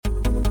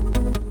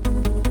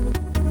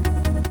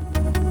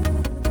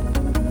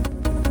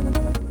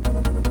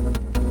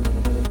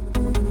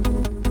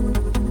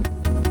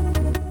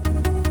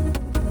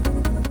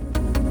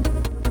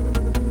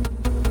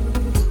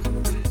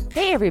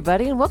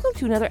everybody, and welcome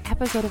to another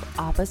episode of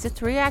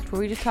Opposites React,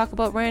 where we just talk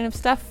about random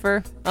stuff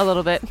for a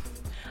little bit.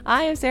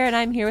 I am Sarah, and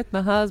I'm here with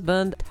my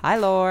husband,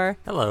 Tyler.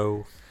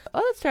 Hello.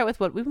 Well, let's start with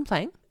what we've been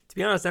playing. To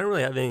be honest, I don't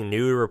really have anything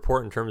new to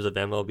report in terms of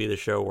MLB The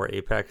Show or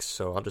Apex,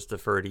 so I'll just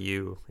defer to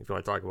you if you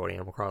want to talk about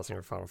Animal Crossing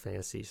or Final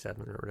Fantasy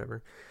VII or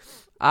whatever.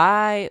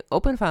 I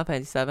opened Final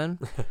Fantasy VII.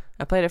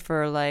 I played it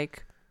for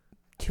like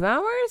 2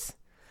 hours,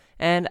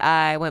 and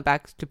I went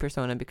back to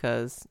Persona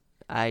because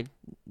I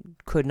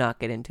could not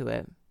get into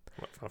it.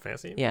 What, Final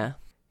Fantasy? Yeah.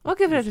 I'll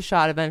give it a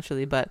shot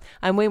eventually, but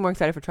I'm way more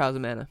excited for Trials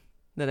of Mana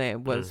than I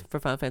was for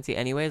Final Fantasy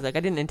anyways. Like, I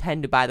didn't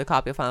intend to buy the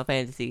copy of Final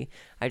Fantasy.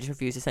 I just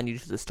refused to send you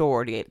to the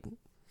store to get,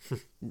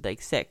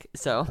 like, sick.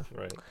 So,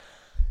 Right.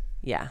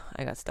 Yeah,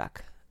 I got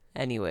stuck.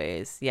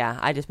 Anyways, yeah,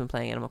 I just been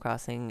playing Animal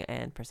Crossing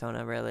and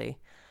Persona, really.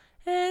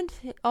 And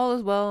all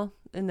is well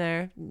in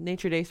there.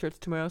 Nature Day starts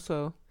tomorrow,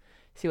 so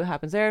see what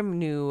happens there.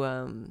 New,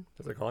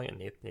 Is it calling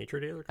it Nature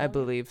Day? I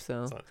believe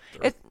so. It's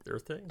not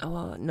Earth Day? Oh,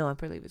 well, no, I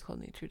believe it's called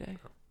Nature Day.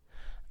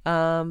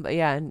 But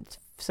yeah, and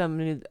some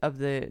new of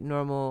the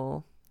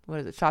normal,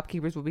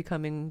 shopkeepers will be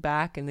coming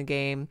back in the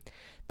game,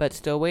 but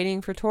still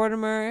waiting for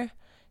Tortimer,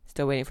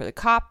 still waiting for the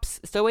cops,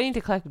 still waiting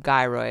to collect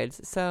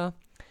gyroids. So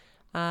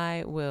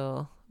I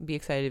will be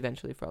excited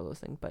eventually for all those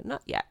things, but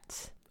not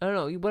yet. I don't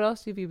know. What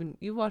else have you been?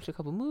 You watched a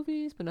couple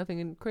movies, but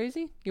nothing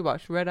crazy. You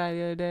watched Red Eye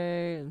the other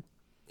day, and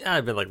Yeah,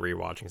 I've been like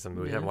rewatching some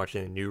movies. I haven't watched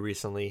anything new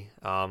recently.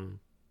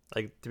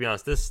 Like, to be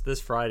honest,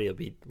 this Friday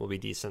will be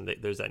decent.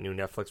 There's that new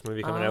Netflix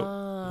movie coming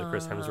out, the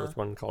Chris Hemsworth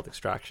one called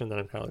Extraction, that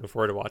I'm kind of looking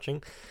forward to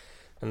watching.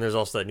 And there's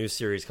also that new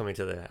series coming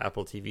to the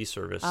Apple TV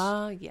service.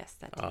 Yes,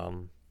 that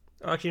too.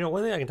 Actually,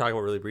 one thing I can talk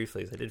about really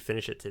briefly is I did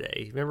finish it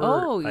today.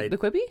 Remember? The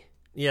Quibi?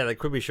 Yeah, the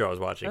Quibi show I was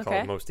watching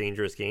called Most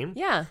Dangerous Game.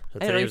 Yeah, So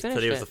today was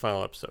the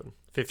final episode.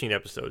 15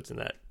 episodes in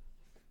that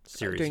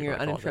series. During your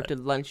uninterrupted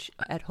lunch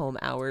at home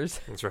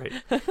hours. That's right.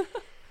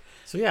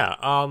 So yeah,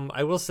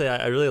 I will say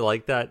I really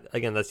like that.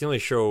 Again, that's the only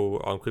show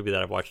on Quibi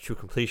that I've watched to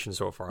completion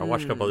so far. I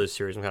watched a couple other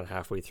series. I'm kind of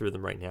halfway through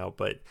them right now.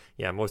 But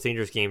yeah, Most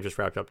Dangerous Game just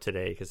wrapped up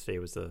today because today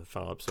was the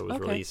final episode was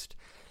released.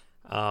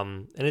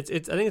 And it's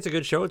I think it's a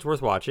good show. It's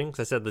worth watching.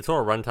 Because I said the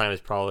total runtime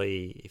is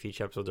probably, if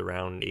each episode's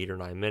around 8 or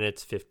 9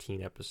 minutes,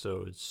 15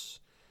 episodes,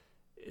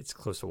 it's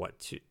close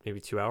to maybe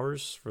 2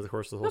 hours for the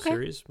course of the whole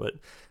series. But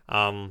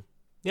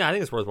yeah, I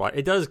think it's worth watching.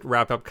 It does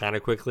wrap up kind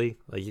of quickly.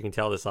 Like, you can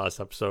tell this last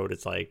episode,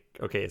 it's like,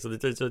 okay, so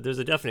there's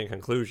a definite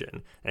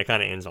conclusion, and it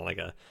kind of ends on like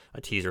a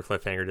teaser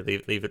cliffhanger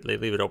to leave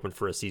it open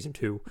for a season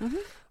 2.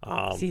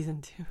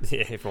 Season 2.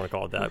 Yeah, if you want to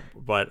call it that.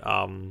 But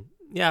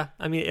yeah,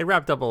 I mean, it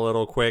wrapped up a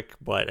little quick.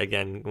 But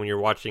again, when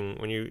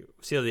you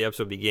see how the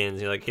episode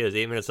begins, you're like, hey, there's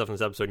 8 minutes left in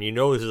this episode, and you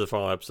know this is the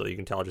final episode. You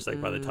can tell just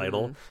like by the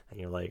title, and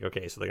you're like,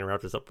 okay, so they're gonna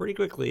wrap this up pretty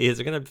quickly. Is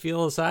it gonna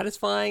feel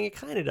satisfying? It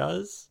kind of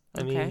does.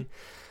 I mean.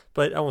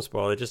 But I won't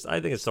spoil it.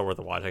 I think it's still worth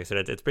a watch. Like I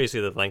said, it's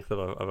basically the length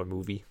of a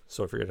movie.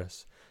 So if you're gonna,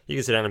 you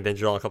can sit down and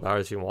binge it all a couple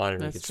hours if you want,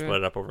 and you can split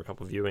it up over a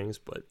couple viewings.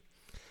 But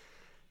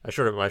I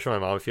showed my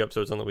mom a few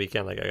episodes on the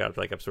weekend. Like, I got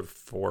like episode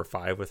 4 or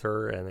 5 with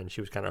her, and then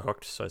she was kind of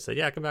hooked. So I said,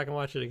 yeah, come back and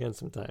watch it again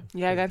sometime.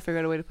 Yeah, I got to figure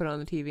out a way to put it on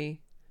the TV.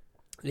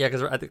 Yeah,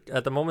 because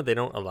at the moment they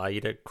don't allow you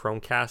to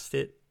Chromecast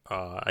it.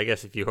 I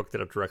guess if you hooked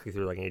it up directly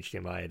through like an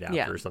HDMI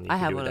adapter or something, you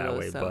can do it that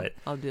way. So but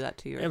I'll do that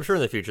to you. I'm sure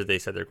in the future they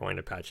said they're going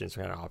to patch in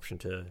some kind of option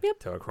to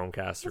a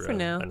Chromecast or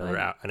another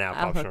app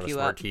option on a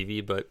smart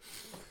TV. But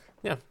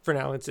yeah, for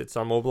now it's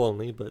on mobile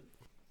only. But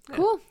yeah,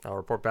 cool. I'll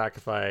report back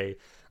if I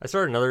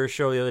started another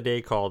show the other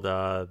day called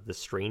The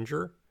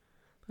Stranger.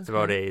 It's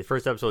about the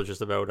first episode is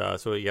just about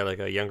so you got like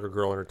a younger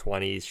girl in her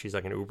 20s. She's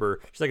like an Uber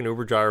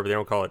driver, but they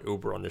don't call it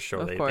Uber on this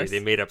show.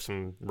 They made up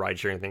some ride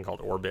sharing thing called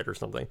Orbit or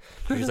something.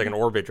 She's like an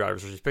Orbit driver.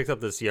 So she's picked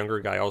up this younger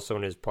guy also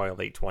in his probably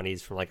late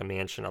 20s from like a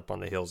mansion up on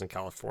the hills in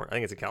California. I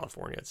think it's in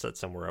California. It's set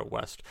somewhere out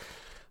west.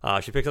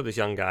 She picks up this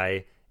young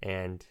guy,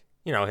 and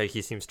you know,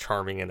 he seems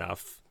charming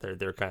enough.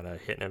 They're kind of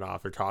hitting it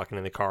off. They're talking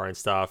in the car and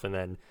stuff, and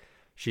then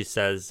she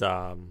says.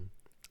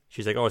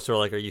 She's like, oh, so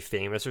like, are you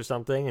famous or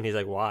something? And he's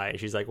like, why? And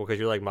she's like, well, because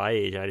you're like my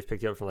age, and I just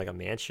picked you up from like a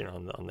mansion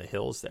on the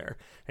hills there.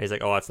 And he's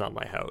like, oh, that's not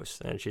my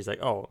house. And she's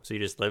like, oh, so you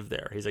just live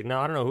there? He's like, no,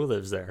 I don't know who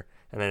lives there.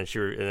 And then it's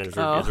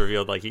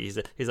revealed like he's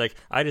like,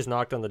 I just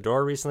knocked on the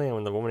door recently, and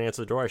when the woman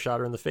answered the door, I shot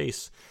her in the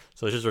face.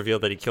 So it's just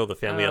revealed that he killed the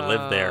family that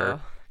lived there.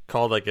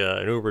 Called like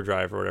an Uber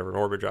driver or whatever, an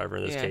Orbit driver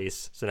in this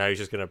case. So now he's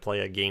just gonna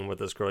play a game with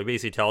this girl. He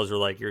basically tells her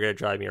like, you're gonna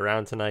drive me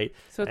around tonight.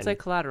 So it's like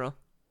Collateral.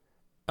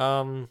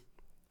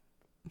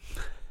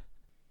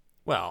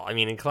 Well, I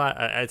mean,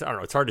 I don't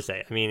know. It's hard to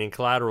say. I mean, in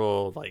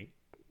Collateral, like,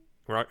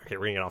 we're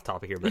gonna get off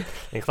topic here, but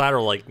in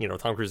Collateral, like, you know,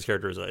 Tom Cruise's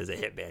character is a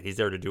hitman. He's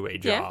there to do a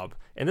job.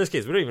 In this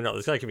case, we don't even know.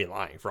 This guy could be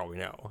lying for all we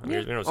know. I mean,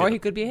 we don't or he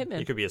could be a hitman.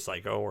 He could be a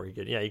psycho, or he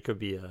could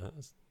be a.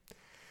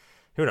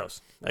 Who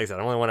knows? Like I said,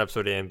 I'm only 1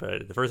 episode in,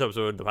 but the first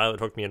episode, the pilot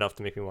hooked me enough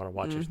to make me want to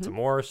watch it some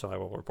more. So I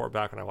will report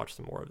back when I watch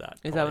some more of that.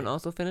 Is that one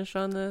also finished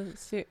on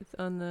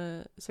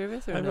the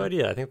service? Or I have no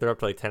idea. I think they're up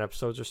to like 10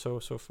 episodes or so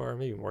far.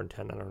 Maybe more than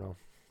 10. I don't know.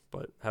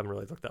 But haven't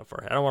really looked that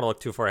far. I don't want to look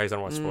too far ahead because I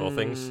don't want to spoil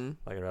things.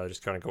 Like, I'd rather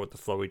just kind of go with the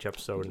flow each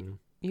episode. And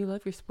you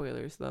love your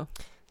spoilers, though.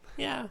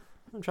 Yeah.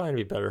 I'm trying to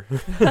be better.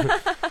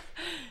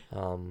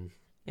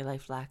 Your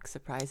life lacks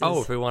surprises.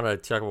 Oh, if we want to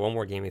talk about one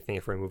more gaming thing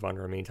before we move on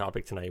to our main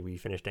topic tonight, we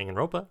finished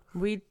Danganronpa.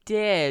 We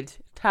did.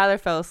 Tyler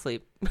fell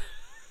asleep.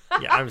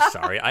 Yeah, I'm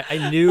sorry.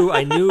 I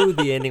knew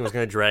the ending was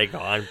going to drag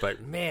on,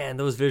 but man,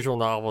 those visual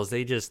novels,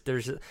 I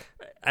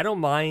don't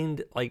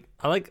mind. Like,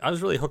 I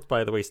was really hooked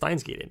by the way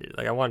Steins Gate ended.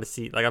 Like, I wanted to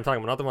see. Like, I'm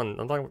talking about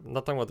not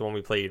talking about the one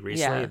we played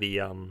recently.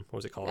 Yeah. The what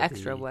was it called?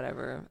 Extra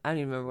whatever. I don't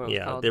even remember what it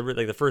was called. Yeah,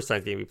 like the first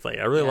Steins Gate we played.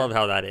 I really love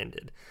how that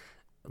ended.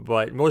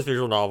 But most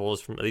visual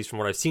novels, at least from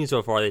what I've seen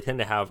so far, they tend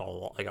to have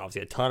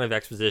obviously a ton of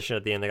exposition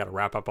at the end. They got to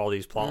wrap up all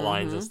these plot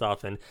lines and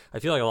stuff, and I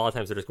feel like a lot of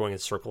times they're just going in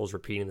circles,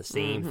 repeating the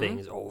same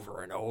things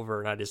over and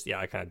over. And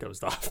I kind of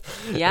dozed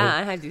off. Yeah,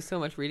 I had to do so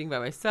much reading by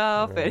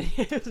myself, and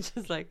it was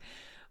just like,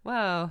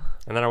 wow.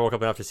 And then I woke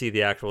up enough to see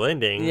the actual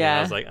ending. Yeah, and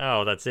I was like,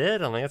 oh, that's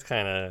it. I'm like, that's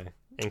kind of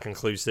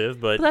inconclusive,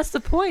 but that's the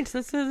point.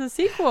 This is a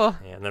sequel.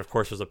 Yeah, and then of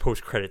course there's a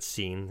post-credit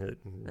scene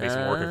that makes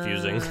it more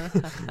confusing.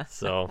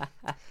 So,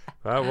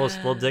 well,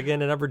 we'll dig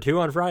into number 2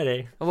 on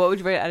Friday. What would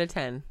you rate out of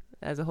 10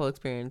 as a whole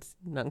experience,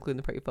 not including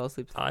the part you fell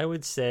asleep? I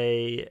would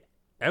say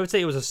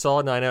it was a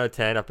solid 9 out of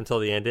 10 up until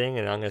the ending,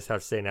 and I'm gonna have to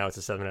say now it's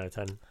a 7 out of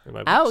 10 in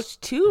my books. Ouch!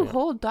 2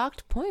 whole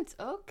docked points.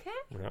 Okay.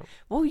 Yeah.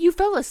 Well, you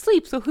fell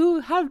asleep, so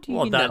how do you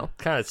know? Well, that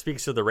kind of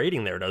speaks to the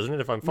rating there, doesn't it?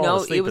 If I'm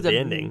falling asleep at the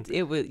ending,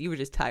 you were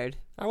just tired.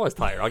 I was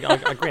tired.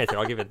 I'll granted,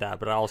 I'll give it that,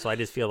 but I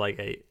just feel like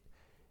it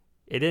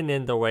didn't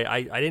end the way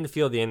I didn't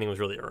feel the ending was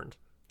really earned.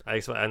 I'm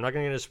not going to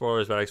get into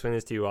spoilers, but I explained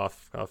this to you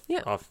off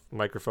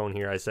microphone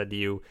here. I said to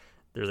you,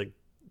 there's like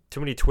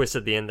too many twists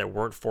at the end that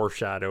weren't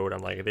foreshadowed.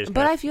 I'm like,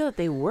 I feel that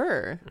they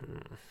were.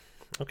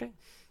 Okay,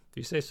 if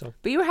you say so.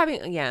 But you were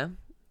having,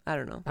 I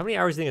don't know. How many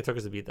hours do you think it took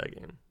us to beat that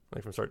game,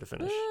 like from start to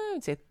finish?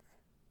 I'd say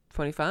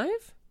 25.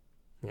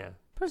 Yeah.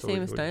 Probably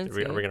same as Steins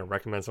Gate. Are we going to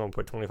recommend someone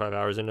put 25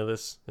 hours into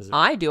this?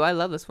 I do. I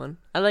love this one.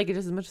 I like it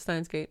just as much as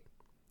Steins Gate.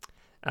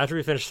 After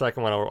we finish the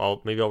second one,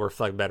 I'll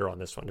reflect better on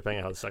this one, depending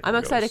on how the second one goes.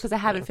 I'm excited because I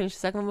haven't Yeah. finished the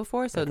second one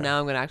before, so now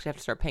I'm going to actually have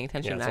to start paying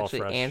attention and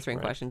actually answering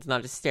questions,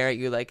 not just stare at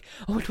you like,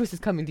 oh, what twist is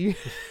coming to you?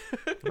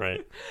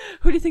 Right.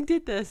 Who do you think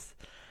did this?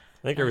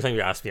 I think every time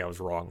you asked me, I was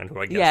wrong on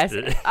who I guessed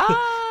it.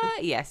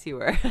 Yes, you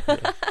were.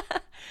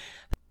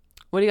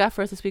 What do you got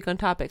for us this week on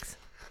topics?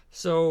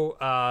 So,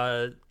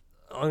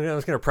 I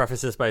was going to preface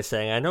this by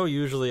saying I know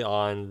usually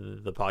on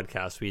the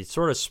podcast we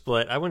sort of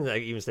split. I wouldn't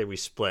even say we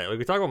split. Like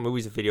we talk about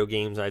movies and video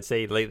games. I'd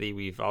say lately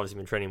we've obviously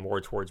been trending more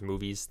towards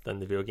movies than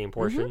the video game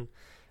portion.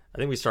 I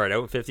think we started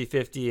out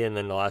 50-50, and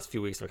then the last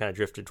few weeks I've kind of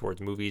drifted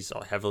towards movies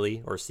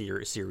heavily, or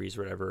series,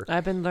 whatever.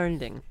 I've been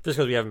learning. Just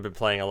because we haven't been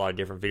playing a lot of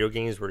different video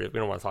games, we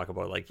don't want to talk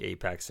about like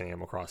Apex and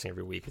Animal Crossing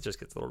every week. It just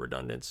gets a little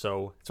redundant.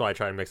 So that's why I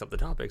try to mix up the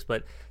topics.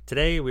 But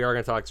today we are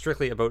going to talk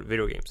strictly about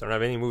video games. I don't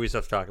have any movie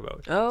stuff to talk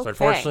about. Okay. So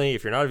unfortunately,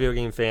 if you're not a video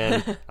game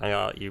fan,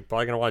 you're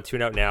probably going to want to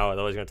tune out now.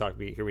 Otherwise, you're going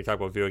to hear me talk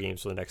about video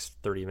games for the next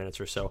 30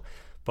 minutes or so.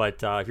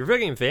 But if you're a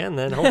video game fan,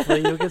 then hopefully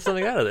you'll get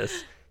something out of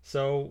this.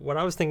 So what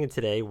I was thinking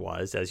today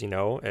was, as you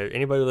know,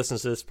 anybody who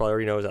listens to this probably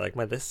already knows I like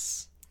my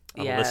lists.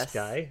 I'm a list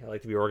guy. I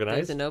like to be organized.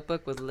 There's a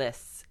notebook with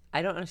lists.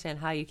 I don't understand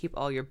how you keep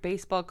all your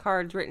baseball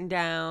cards written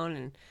down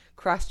and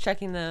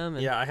cross-checking them.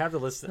 And... Yeah, I have the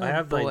list. I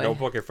have the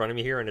notebook in front of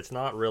me here, and it's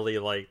not really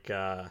like...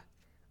 I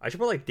should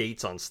put like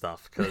dates on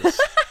stuff, because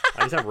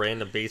I just have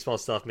random baseball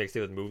stuff mixed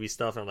in with movie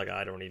stuff, and I'm like,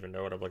 I don't even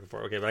know what I'm looking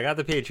for. Okay, but I got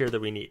the page here that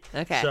we need.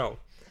 Okay. So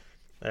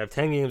I have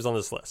 10 games on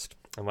this list.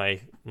 And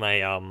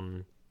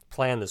my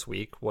plan this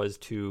week was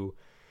to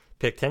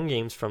pick 10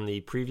 games from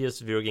the previous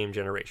video game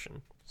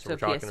generation. So we're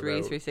talking PS3,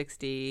 about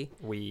 360,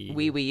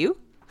 Wii U?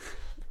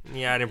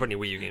 Yeah, I didn't put any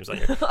Wii U games on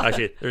here.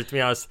 Actually, to be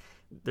honest,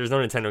 there's no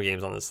Nintendo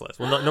games on this list.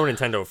 Well, no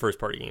Nintendo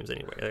first-party games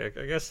anyway.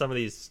 I guess some of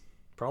these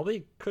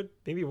probably could,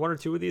 maybe 1 or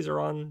 2 of these are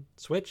on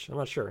Switch. I'm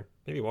not sure.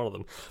 Maybe one of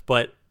them.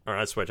 But, or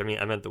not Switch, I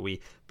meant the Wii.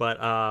 But,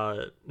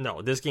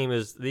 no,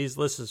 these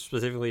lists is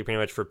specifically pretty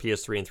much for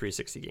PS3 and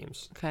 360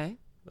 games. Okay.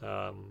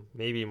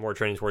 Maybe more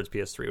trending towards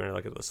PS3 when I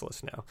look at this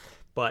list now.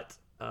 But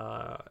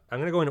I'm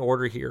going to go in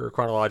order here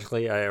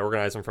chronologically. I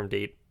organize them from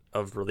date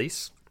of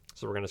release.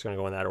 So we're just going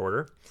to go in that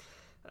order.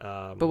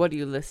 But what are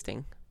you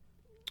listing?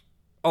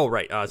 Oh,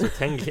 right. So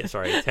 10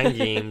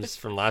 games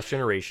from last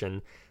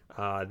generation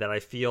that I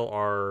feel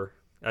are...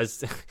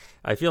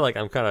 I feel like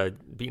I'm kind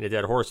of beating a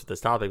dead horse with this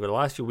topic, but the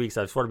last few weeks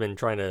I've sort of been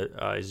trying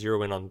to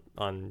zero in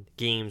on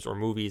games or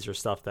movies or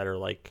stuff that are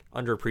like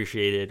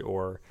underappreciated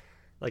or...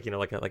 like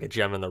a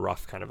gem in the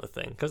rough kind of a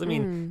thing. Because I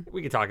mean,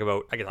 I could talk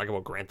about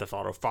Grand Theft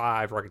Auto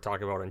 5, or I could talk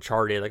about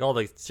Uncharted, like all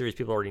the series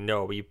people already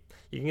know. But you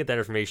can get that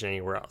information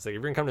anywhere else. Like if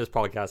you're gonna come to this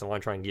podcast, I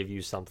want to try and give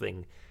you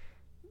something,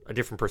 a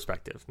different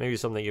perspective. Maybe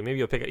something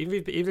you'll pick up.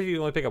 Even if you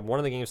only pick up one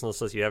of the games on this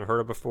list you haven't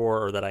heard of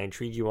before, or that I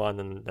intrigue you on,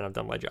 then I've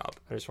done my job.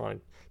 I just want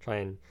to try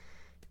and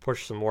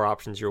push some more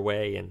options your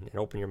way and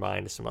open your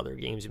mind to some other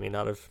games you may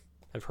not have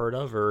heard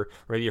of, or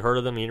maybe you heard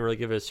of them and you didn't really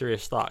give it a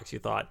serious thought because you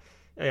thought.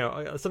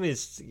 Some of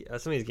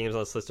these games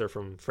on this list are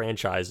from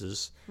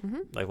franchises,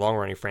 like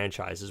long-running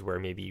franchises, where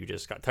maybe you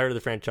just got tired of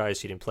the franchise,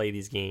 so you didn't play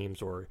these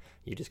games, or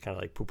you just kind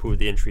of like poo-pooed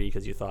the entry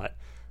because you thought,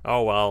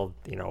 oh well,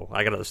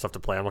 I got other stuff to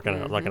play. I'm not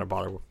gonna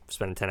bother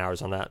spending 10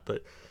 hours on that.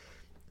 But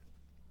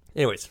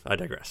anyways, I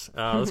digress.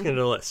 Let's get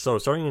into the list. So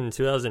starting in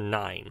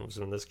 2009 was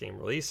when this game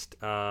released.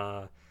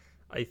 I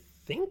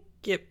think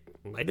it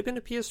might have been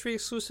a PS3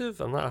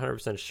 exclusive. I'm not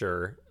 100%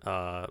 sure.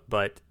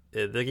 But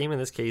the game in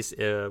this case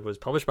was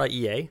published by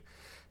EA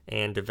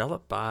and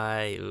developed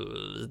by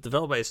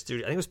a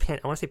studio. I think it was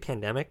I want to say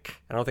Pandemic.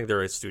 I don't think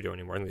they're a studio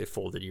anymore. I think they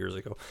folded years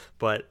ago.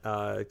 But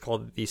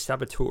called The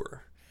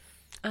Saboteur.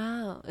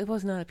 Oh, it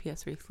was not a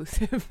PS3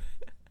 exclusive.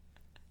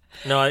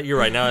 No, you're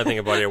right. Now that I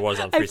think about it, it was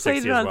on 360 I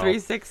played it as on well.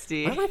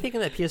 360. Why am I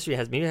thinking that PS3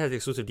 has the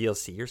exclusive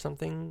DLC or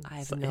something? I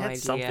have So no it had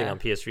idea. something on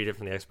PS3 different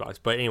from the Xbox.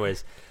 But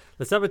anyways,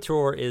 The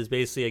Saboteur is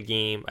basically a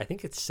game. I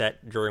think it's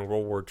set during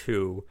World War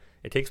II.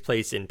 It takes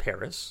place in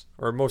Paris,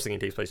 or most of the game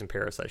takes place in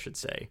Paris, I should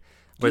say.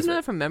 Do you know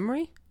that from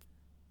memory?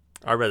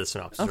 I read the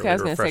synopsis. Okay, I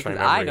was going to say, because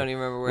I don't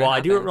even remember where it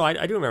happened.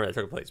 I do remember that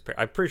took place.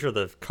 I'm pretty sure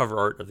the cover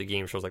art of the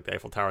game shows like the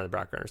Eiffel Tower in the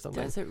background or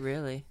something. Does it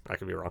really? I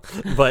could be wrong.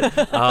 But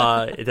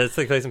it does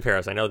take place in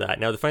Paris. I know that.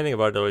 Now, the funny thing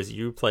about it, though, is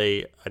you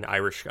play an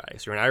Irish guy.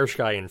 So you're an Irish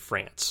guy in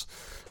France.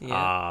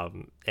 Yeah.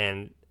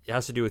 And it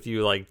has to do with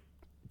you, like,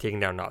 taking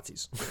down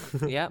Nazis.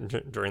 Yep.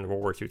 During the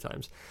World War II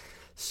times.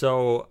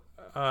 So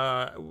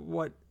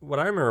what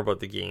I remember about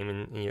the game,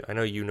 and I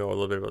know you know a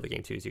little bit about the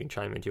game, too, so you can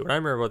chime in, too. What I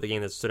remember about the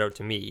game that stood out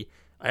to me,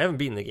 I haven't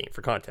beaten the game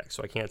for context,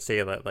 so I can't say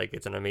that like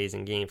it's an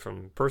amazing game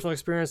from personal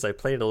experience. I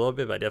played it a little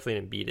bit, but I definitely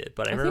didn't beat it.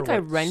 But I remember think I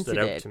what rented stood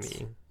out it. to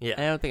me. Yeah,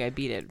 I don't think I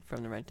beat it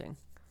from the renting.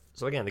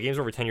 So again, the game's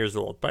over 10 years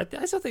old, but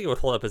I still think it would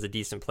hold up as a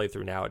decent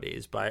playthrough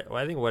nowadays. But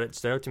I think what it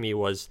stood out to me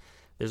was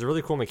there's a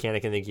really cool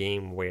mechanic in the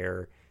game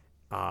where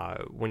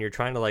when you're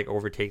trying to like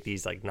overtake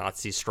these like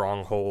Nazi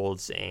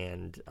strongholds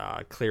and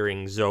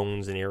clearing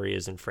zones and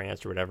areas in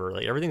France or whatever,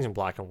 like everything's in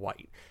black and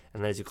white.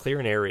 And then as you clear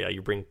an area,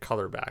 you bring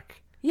color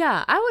back.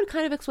 Yeah, I would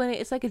kind of explain it.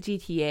 It's like a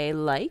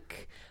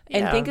GTA-like,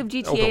 and think of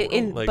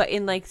GTA but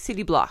in like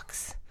city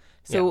blocks.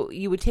 So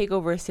you would take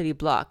over a city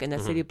block, and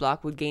that city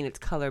block would gain its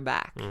color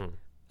back.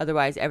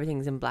 Otherwise,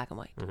 everything's in black and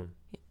white.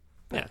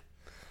 Yeah.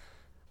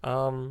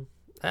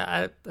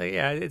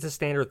 It's a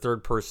standard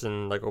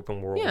third-person like open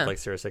world, like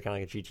seriously,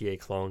 kind of like a GTA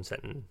clone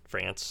set in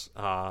France.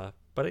 But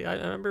I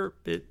remember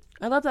it.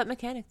 I love that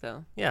mechanic,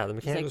 though. Yeah, the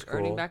mechanic was It's like cool.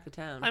 earning back the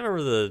town. I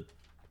remember the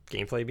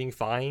gameplay being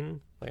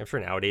fine. Like I'm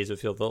sure nowadays it would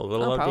feel a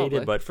little outdated,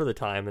 probably. but for the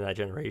time in that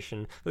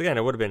generation, but again,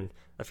 it would have been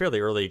a fairly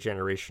early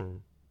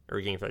generation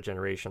or game for that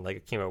generation. Like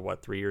it came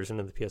out 3 years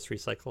into the PS3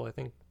 cycle, I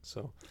think.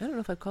 So I don't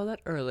know if I'd call that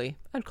early.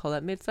 I'd call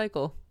that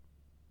mid-cycle.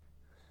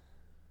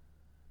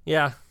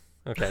 yeah,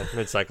 okay,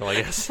 mid-cycle, I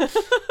guess.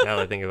 Now that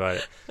I think about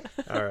it.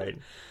 All right.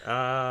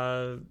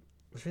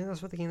 Was there anything else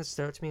about the game that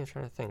stood out to me? I'm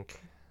trying to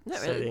think.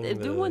 Not really.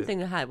 The one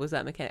thing I had was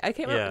that mechanic. I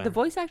can't remember. The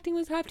voice acting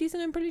was half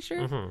decent, I'm pretty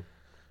sure.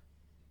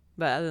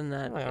 But other than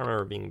that, I don't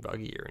remember being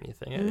buggy or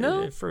anything.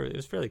 No, it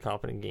was a fairly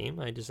competent game.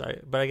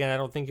 But again, I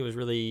don't think it was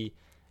really.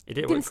 It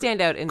didn't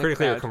stand out in the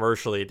critically crowd. or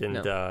commercially. It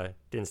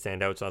didn't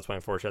stand out. So that's why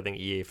unfortunately I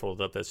think EA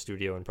folded up that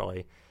studio and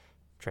probably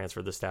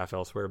transferred the staff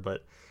elsewhere.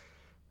 But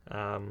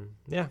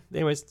yeah.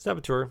 Anyways,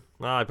 Saboteur.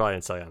 Well, I probably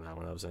didn't sell you on that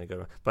one. That was any good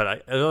one.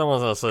 But the other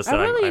ones on this list,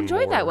 I really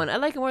enjoyed that one. I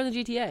like it more than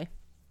GTA.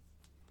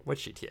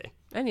 Which GTA?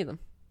 Any of them.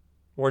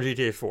 Or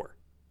GTA 4.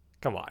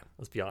 Come on,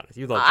 let's be honest.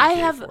 You love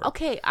GTA 4.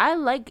 Okay, I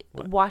like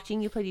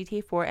watching you play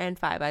GTA 4 and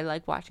 5. I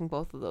like watching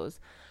both of those.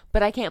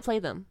 But I can't play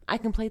them. I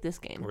can play this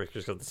game. Or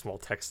just got the small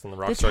text in the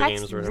The Rockstar text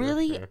games or whatever.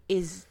 really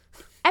is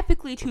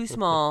epically too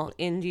small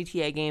in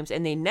GTA games,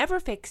 and they never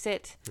fix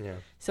it. Yeah.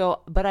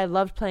 So, but I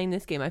loved playing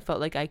this game. I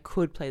felt like I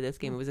could play this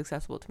game. It was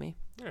accessible to me.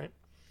 All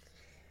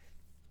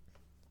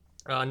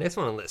right. Next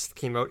one on the list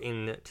came out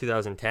in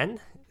 2010.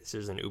 This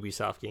is an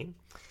Ubisoft game.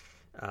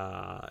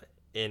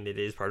 And it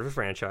is part of a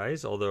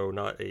franchise, although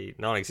not a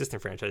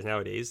non-existent franchise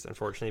nowadays,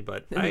 unfortunately.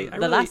 But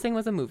the last thing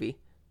was a movie.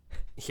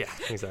 Yeah,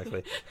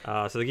 exactly.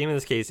 So the game in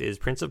this case is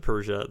Prince of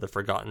Persia: The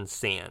Forgotten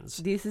Sands.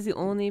 This is the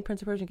only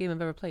Prince of Persia game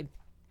I've ever played.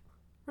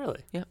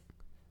 Really? Yeah.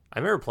 I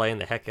remember playing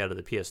the heck out of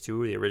the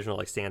PS2, the original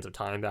like Sands of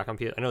Time back on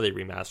PS. I know they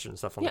remastered and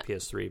stuff on the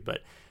PS3,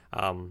 but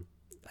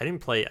I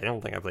didn't play. I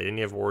don't think I played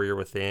any of Warrior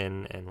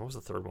Within, and what was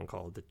the third one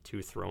called? The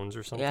Two Thrones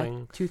or something?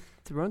 Yeah, Two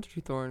Thrones or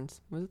Two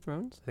Thorns? Was it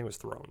Thrones? I think it was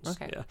Thrones.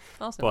 Okay. Yeah.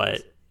 Also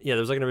but yeah,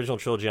 there was like an original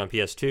trilogy on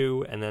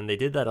PS2, and then they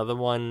did that other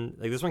one.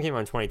 Like this one came out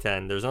in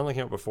 2010. There was another one that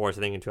came out before, so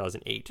I think in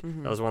 2008.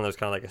 That was one that was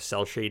kind of like a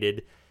cell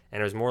shaded,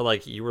 and it was more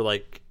like you were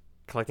like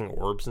collecting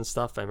orbs and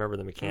stuff. I remember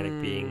the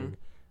mechanic being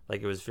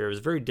like it was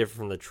very different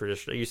from the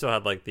traditional. You still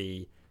had like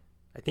the.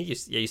 I think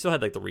you still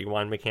had like the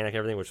rewind mechanic and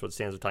everything, which what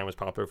Sands of Time was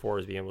popular for,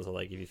 is being able to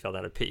like if you fell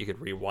down a pit, you could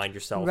rewind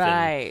yourself.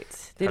 Right.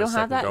 They don't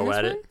have that in this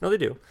one? No, they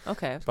do.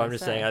 Okay. But I'm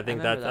just saying, I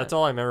think that's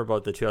all I remember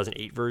about the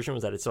 2008 version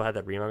was that it still had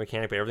that rewind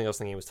mechanic, but everything else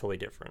in the game was totally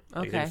different.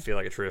 Like, it didn't feel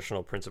like a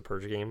traditional Prince of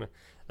Persia game.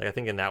 Like I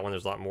think in that one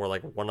there's a lot more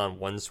like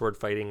one-on-one sword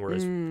fighting,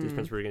 whereas these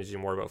Prince of Persia games do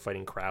more about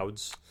fighting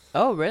crowds.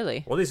 Oh,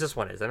 really? Well, at least this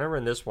one is. I remember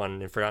in this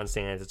one, in Forgotten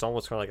Sands, it's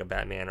almost kind of like a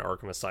Batman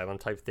Arkham Asylum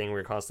type thing where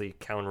you're constantly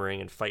countering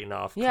and fighting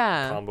off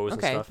combos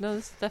and stuff. No,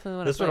 this is definitely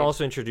what This one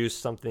also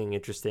introduced something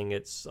interesting.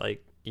 It's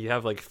like you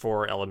have like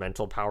 4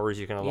 elemental powers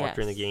you can unlock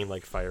during the Yes. game,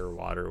 like fire,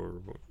 water,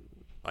 or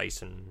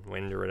ice and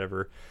wind or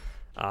whatever.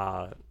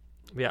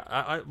 Yeah,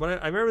 I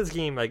remember this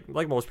game, like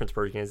most Prince of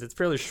Persia games, it's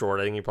fairly short.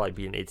 I think you probably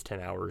beat in 8 to 10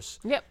 hours.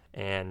 Yep.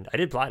 And I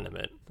did platinum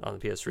it on the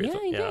PS3.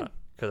 Yeah, you did.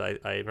 Because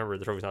I remember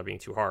the trophies not being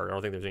too hard. I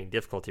don't think there's any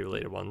difficulty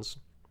related ones.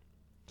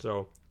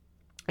 So,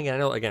 again, I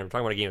know, we're talking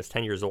about a game that's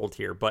 10 years old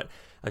here, but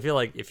I feel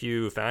like if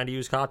you found a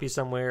used copy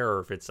somewhere,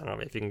 or if it's, I don't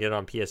know, if you can get it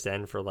on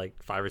PSN for like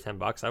 $5 or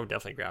 $10, I would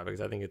definitely grab it,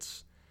 because I think it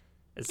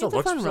still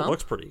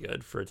looks pretty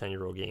good for a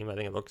 10-year-old game. I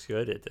think it looks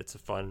good. It's a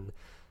fun,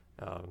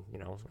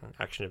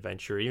 action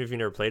adventure. Even if you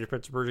never played a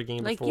Prince of Persia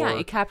game before. Yeah,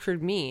 it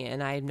captured me,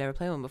 and I had never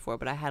played one before,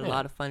 but I had a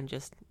lot of fun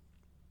just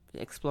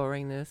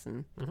exploring this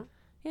and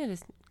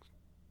just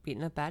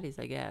beating up baddies,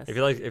 I guess. If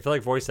you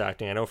like voice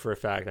acting, I know for a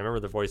fact, I remember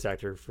the voice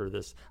actor for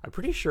this. I'm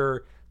pretty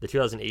sure the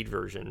 2008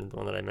 version, the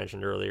one that I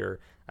mentioned earlier,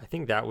 I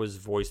think that was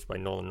voiced by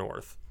Nolan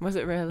North. Was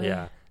it really?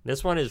 Yeah.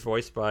 This one is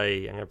voiced by,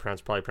 I'm going to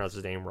probably pronounce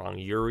his name wrong,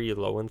 Yuri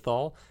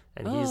Lowenthal.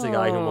 And he's the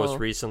guy who most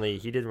recently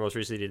did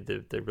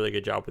the really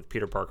good job with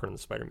Peter Parker in the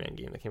Spider-Man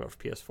game that came out for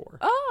PS4.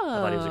 Oh. I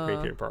thought he was a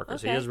great Peter Parker.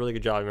 Okay. So he does a really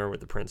good job, I remember, with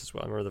the Prince as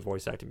well. I remember the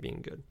voice acting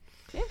being good.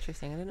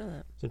 Interesting. I didn't know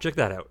that. So check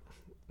that out.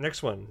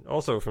 Next one,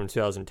 also from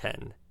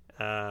 2010.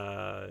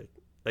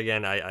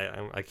 Again,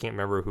 I can't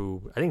remember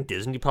who. I think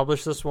Disney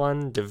published this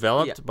one,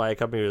 developed by a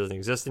company who doesn't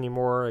exist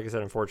anymore. Like I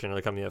said, unfortunately,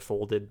 the company that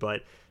folded.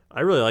 But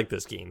I really like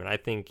this game, and I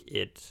think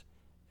it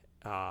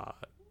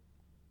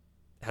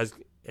has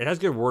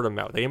good word of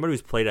mouth. Like, anybody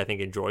who's played it, I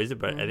think, enjoys it.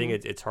 But I think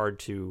it's hard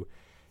to.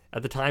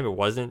 At the time, it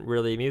wasn't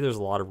really. Maybe there's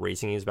a lot of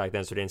racing games back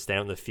then, so it didn't stand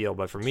out in the field.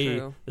 But for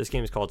me, this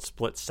game is called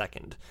Split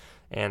Second,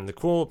 and the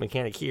cool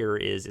mechanic here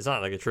is it's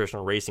not like a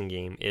traditional racing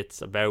game.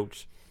 It's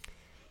about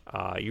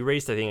you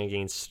race, I think,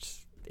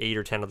 against 8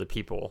 or 10 other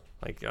people,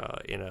 like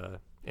in a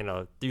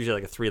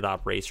usually like a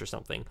 3-lap race or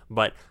something.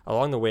 But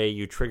along the way,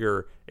 you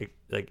trigger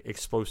like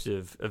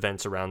explosive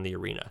events around the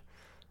arena.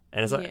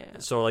 And it's like,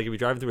 so like if you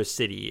drive through a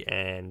city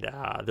and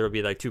there will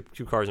be like two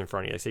cars in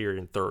front of you. Like say you're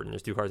in third and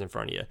there's 2 cars in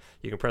front of you.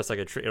 You can press like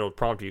it'll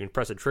prompt you. You can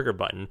press a trigger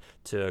button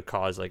to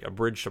cause like a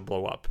bridge to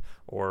blow up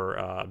or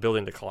a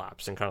building to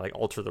collapse and kind of like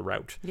alter the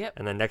route. Yep.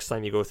 And then next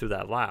time you go through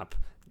that lap,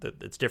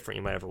 it's different.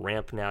 You might have a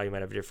ramp now. You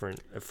might have a different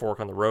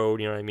fork on the road.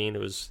 You know what I mean?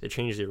 It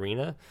changed the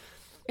arena.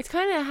 It's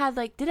kind of had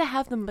like, did it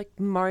have them like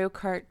Mario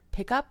Kart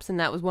pickups? And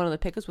that was one of the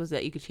pickups was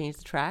that you could change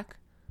the track.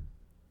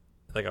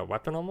 Like a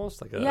weapon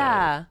almost? I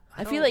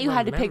feel like you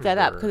had to pick that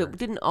up because it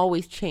didn't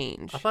always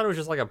change. I thought it was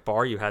just like a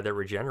bar you had that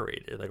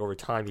regenerated. Like over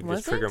time, you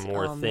just trigger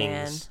more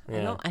things.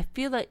 Man. Yeah. I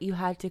feel like you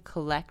had to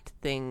collect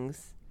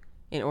things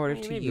in order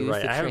to use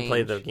right. the I haven't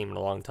played change. the game in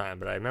a long time,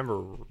 but I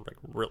remember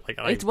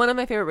It's one of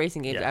my favorite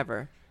racing games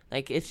ever.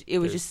 Like it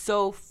was just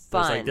so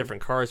fun. There's like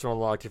different cars to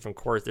unlock, different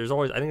courses. There's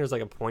always, I think there's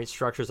like a point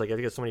structure. So like you have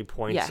to get so many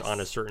points on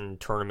a certain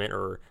tournament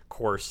or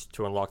course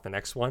to unlock the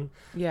next one.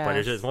 Yeah. But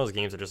it's one of those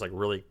games that just like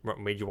really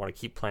made you want to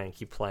keep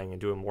playing and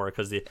doing more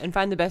and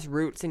find the best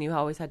routes. And you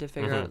always had to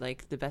figure out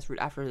like the best route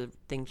after the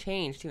thing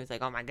changed too. It's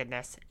like, oh my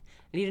goodness.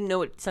 And you didn't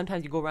know it.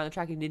 Sometimes you go around the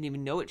track and you didn't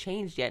even know it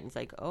changed yet. And it's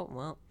like, oh,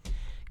 well.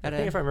 I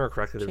think if I remember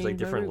correctly, there's like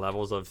different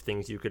levels of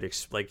things you could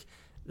like.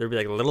 There'd be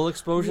like little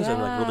explosions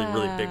and like really,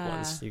 really big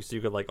ones. So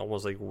you could like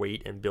almost like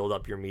wait and build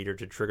up your meter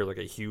to trigger like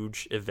a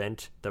huge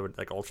event that would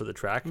like alter the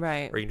track.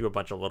 Right. Or you can do a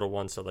bunch of little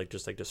ones to like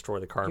just like destroy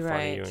the car in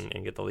front of you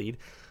and get the lead.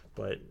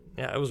 But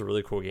yeah, it was a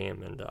really cool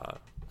game. And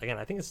again,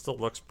 I think it still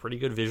looks pretty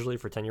good visually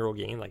for a 10-year-old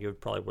game. Like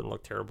it probably wouldn't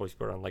look terrible if you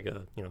put it on like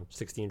a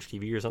 60-inch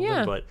TV or something.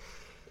 Yeah. But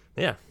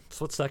yeah,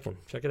 Split Second.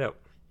 Check it out.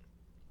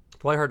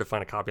 Probably hard to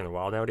find a copy in the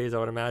wild nowadays, I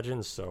would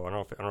imagine. So I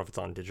don't know if it's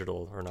on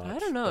digital or not. I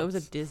don't know. It was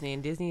a Disney,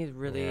 and Disney is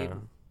really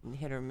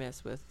hit or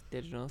miss with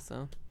digital.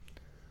 So,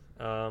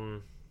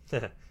 okay,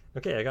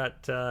 I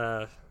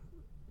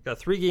got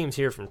 3 games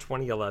here from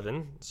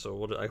 2011.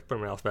 So I put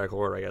them in alphabetical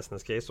order, I guess, in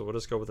this case. So we'll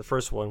just go with the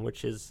first one,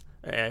 which is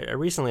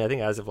recently, I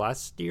think as of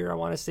last year, I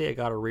want to say, I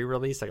got a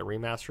re-release, like a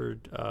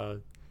remastered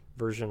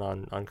version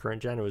on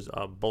current gen. It was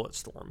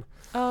Bulletstorm.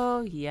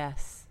 Oh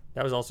yes.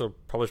 That was also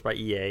published by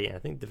EA and I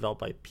think developed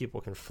by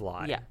People Can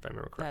Fly, if I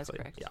remember correctly. That's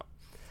correct. Yeah.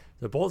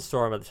 The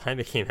Bulletstorm, at the time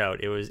it came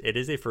out, it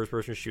is a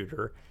first-person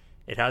shooter.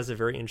 It has a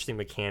very interesting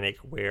mechanic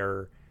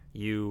where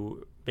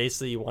you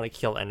basically want to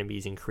kill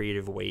enemies in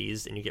creative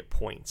ways and you get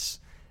points.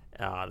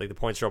 Like the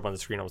points show up on the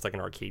screen almost like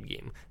an arcade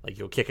game. Like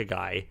you'll kick a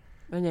guy.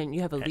 And then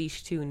you have a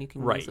leash too, and you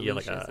can use a you have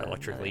leash like an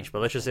electric leash. But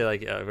Okay. let's just say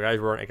like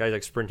a guy's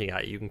like sprinting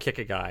at you. You can kick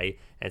a guy,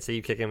 and say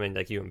you kick him and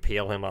like you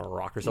impale him on a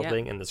rock or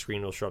something, and the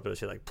screen will show up and it'll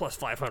say like plus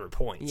 500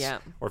 points. Yeah.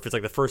 Or if it's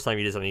like the first time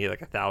you did something, you get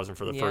like 1,000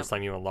 for the first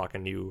time you unlock a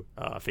new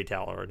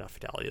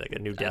fatality, like a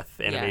new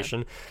death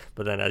animation.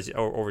 But then as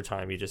over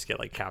time, you just get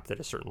like capped at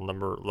a certain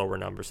lower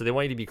number. So they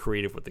want you to be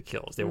creative with the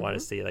kills. They want to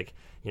say like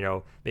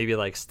maybe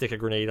like stick a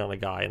grenade on a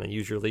guy and then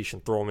use your leash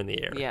and throw him in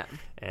the air. Yeah.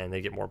 And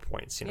they get more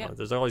points.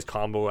 There's always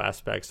combo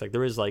aspects. Like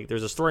there's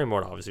a story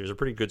mode. Obviously, there's a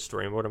pretty good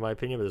story mode in my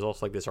opinion. But there's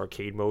also like this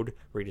arcade mode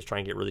where you just try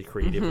and get really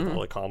creative with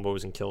all the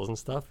combos and kills and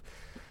stuff.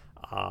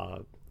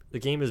 The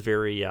game is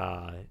very.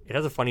 It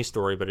has a funny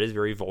story, but it is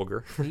very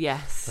vulgar.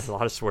 Yes. There's a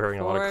lot of swearing,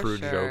 a lot of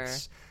crude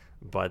jokes.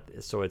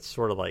 But so it's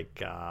sort of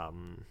like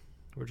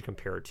what would you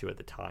compare it to at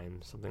the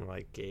time? Something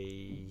like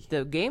the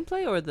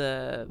gameplay or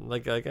the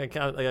like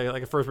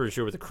a first person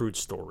shooter with a crude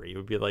story. It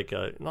would be like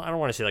I don't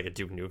want to say like a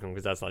Duke Nukem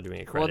because that's not doing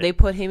it credit. Well, they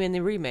put him in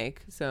the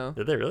remake, so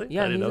did they really?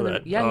 Yeah, I didn't know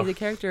that. Yeah, he's a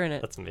character in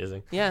it. That's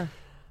amazing. Yeah.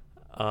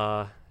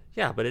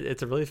 Yeah, but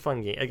it's a really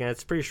fun game. Again,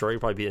 it's pretty short. You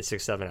probably beat it in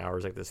 6-7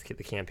 hours, like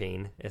the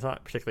campaign. It's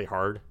not particularly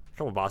hard. A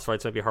couple boss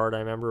fights might be hard, I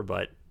remember,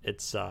 but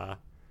it's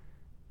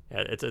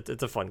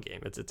it's a fun game.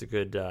 It's a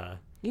good.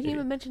 You didn't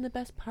even mention the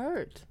best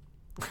part.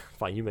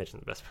 Fine, you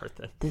mentioned the best part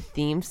then. The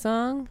theme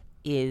song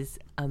is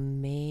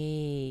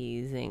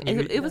amazing.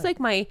 It was like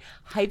my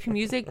hype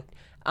music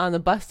on the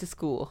bus to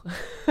school.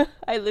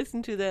 I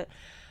listened to that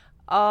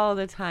all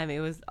the time.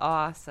 It was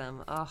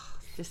awesome. Oh,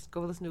 just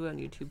go listen to it on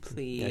YouTube,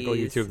 please. Yeah, go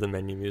YouTube the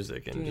menu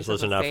music and just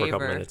listen to that for a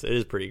couple minutes. It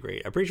is pretty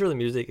great. I'm pretty sure the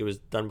music, it was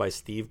done by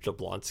Steve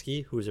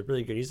Jablonsky, who's a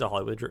really good. He's a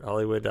Hollywood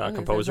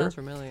composer. That sounds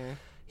familiar.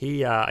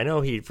 I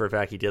know for a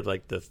fact he did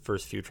like the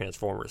first few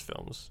Transformers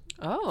films.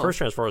 Oh, first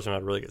Transformers film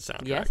had a really good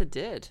soundtrack. Yes, it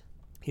did.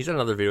 He's done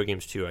other video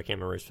games too. I can't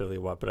remember specifically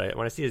what, but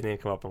when I see his name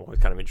come up, I'm always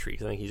kind of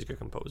intrigued. I think he's a good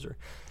composer.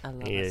 I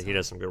love he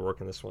does some good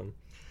work in this one.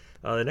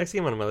 The next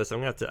game on my list, I'm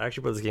going to have to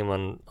actually put this game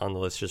on the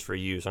list just for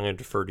you. So I'm going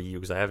to defer to you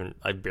because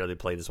I barely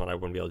played this one. I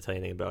wouldn't be able to tell you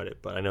anything about it.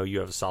 But I know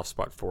you have a soft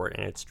spot for it,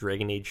 and it's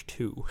Dragon Age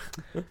 2.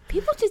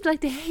 People just like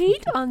to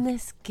hate on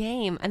this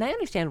game, and I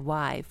understand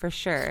why, for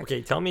sure. Okay,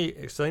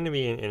 explain to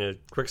me in a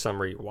quick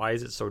summary, why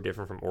is it so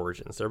different from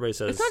Origins? Everybody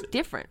says... It's not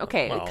different.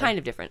 Okay, kind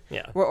of different.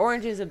 Yeah. Where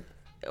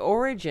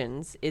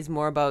Origins is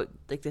more about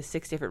like the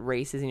 6 different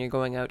races and you're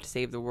going out to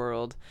save the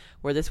world,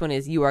 where this one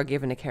is you are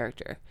given a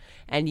character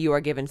and you are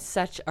given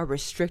such a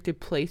restricted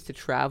place to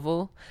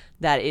travel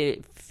that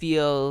it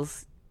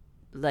feels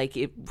like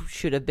it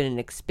should have been an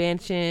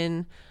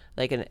expansion,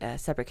 like a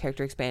separate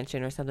character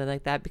expansion or something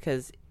like that,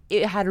 because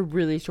it had a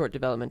really short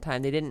development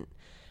time. They didn't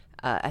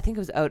I think it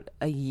was out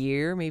a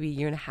year, maybe a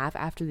year and a half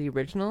after the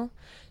original,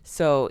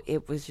 so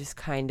it was just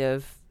kind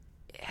of...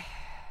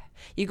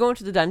 You go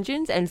into the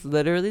dungeons, and it's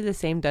literally the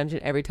same dungeon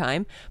every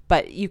time.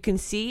 But you can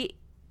see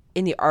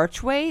in the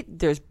archway,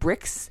 there's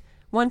bricks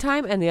one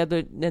time, and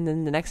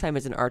then the next time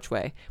is an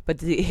archway. But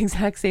the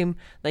exact same,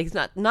 like it's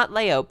not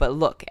layout, but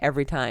look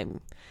every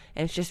time,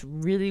 and it's just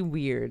really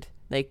weird.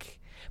 Like,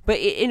 but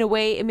in a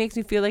way, it makes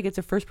me feel like it's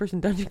a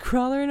first-person dungeon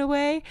crawler in a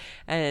way,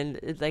 and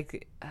it's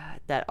like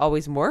that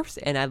always morphs.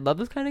 And I love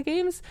those kind of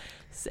games.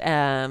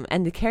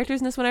 And the characters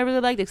in this one I really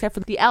liked, except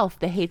for the elf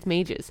that hates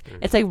mages.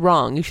 Mm-hmm. It's like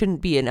wrong. You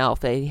shouldn't be an elf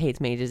that hates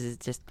mages.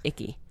 It's just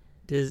icky.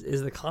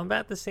 Is the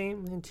combat the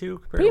same in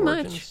 2? Pretty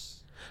much.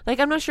 Like,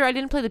 I'm not sure. I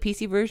didn't play the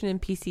PC version,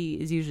 and PC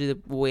is usually the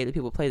way that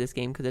people play this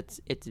game because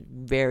it's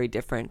very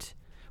different.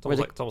 It's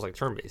almost like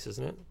turn-based,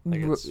 isn't it?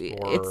 Like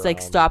it's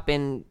like stop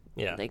and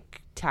yeah,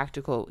 like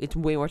tactical. It's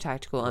way more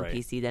tactical on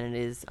PC than it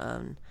is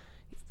on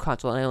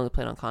console. And I only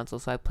played on console,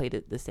 so I played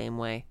it the same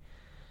way.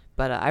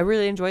 But I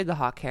really enjoyed the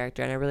Hawk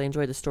character, and I really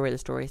enjoyed the story. The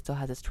story still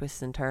has its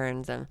twists and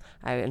turns, and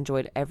I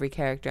enjoyed every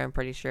character, I'm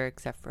pretty sure,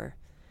 except for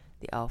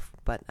the elf.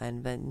 But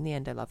in the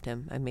end, I loved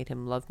him. I made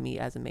him love me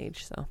as a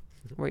mage, so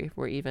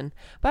we're even.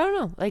 But I don't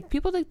know. Like,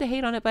 people like to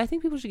hate on it, but I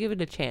think people should give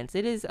it a chance.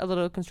 It is a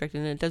little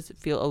constricted, and it does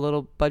feel a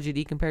little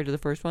budgety compared to the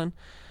first one.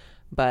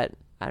 But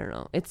I don't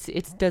know.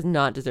 It does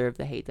not deserve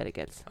the hate that it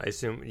gets. I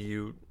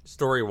assume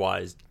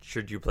story-wise,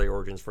 should you play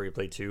Origins before you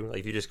play 2? Like,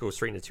 if you just go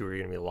straight into 2, are you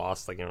going to be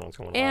lost? Like, you don't know what's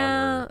going on?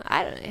 Yeah,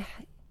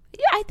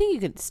 I think you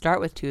could start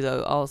with 2,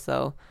 though,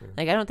 also. Yeah.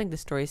 Like, I don't think the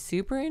stories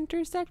super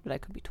intersect, but I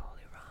could be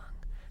totally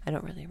wrong. I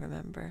don't really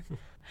remember.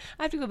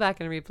 I have to go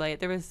back and replay it.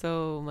 There was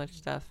so much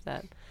stuff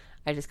that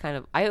I just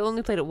I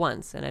only played it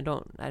once, and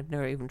I've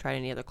never even tried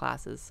any other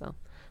classes, so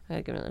I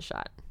gotta give it another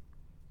shot.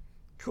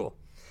 Cool.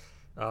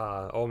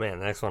 Oh man,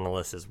 the next one on the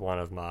list is one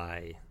of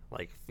my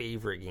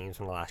favorite games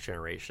from the last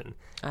generation.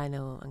 I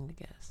know, I'm gonna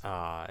guess.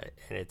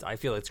 And I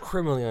feel it's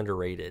criminally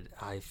underrated.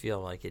 I feel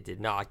like it did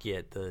not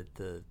get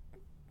the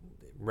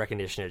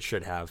recognition it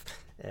should have.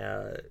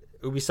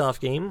 Ubisoft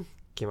game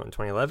came out in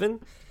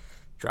 2011.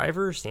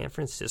 Driver San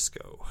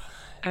Francisco.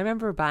 I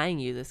remember buying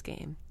you this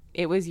game.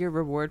 It was your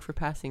reward for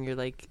passing your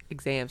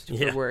exams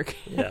for work.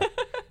 Yeah,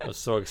 I was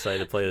so excited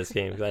to play this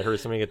game because I heard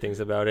so many good things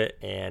about it,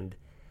 and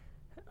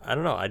I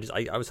don't know.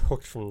 I was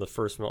hooked from the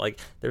first moment. Like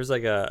there's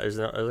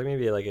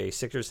maybe a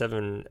 6 or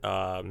 7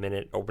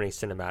 minute opening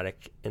cinematic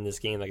in this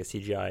game, like a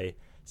CGI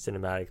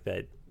cinematic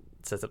that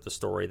sets up the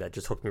story that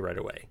just hooked me right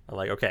away. I'm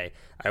like, okay,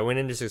 I went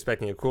in just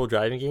expecting a cool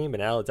driving game, but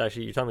now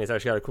you're telling me it's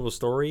actually got a cool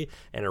story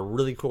and a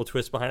really cool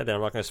twist behind it that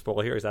I'm not going to spoil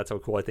here because that's how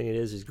cool I think it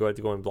is. You have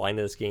to go in blind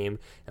to this game,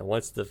 and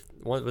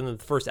within the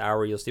first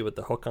hour, you'll see what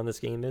the hook on this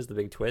game is, the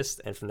big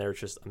twist, and from there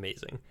it's just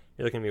amazing.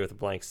 You're looking at me with a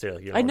blank stare.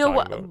 Like, you don't know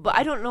what I'm talking about. But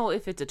I don't know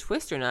if it's a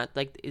twist or not.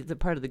 Like, is it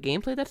part of the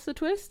gameplay that's the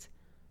twist?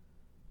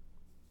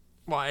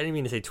 Well, I didn't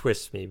mean to say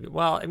twist, maybe.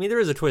 Well, I mean,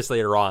 there is a twist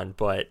later on,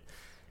 but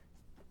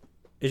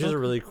it's just a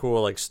really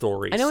cool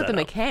story. I know what the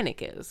setup.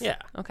 Mechanic is. Yeah.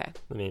 Okay.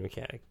 The main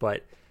mechanic.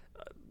 But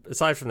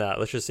aside from that,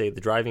 let's just say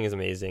the driving is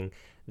amazing.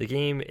 the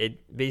game,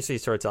 it basically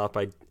starts off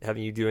by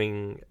having you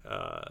doing,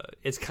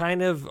 it's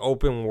kind of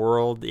open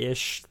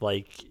world-ish,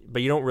 like,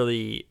 but you don't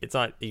really, it's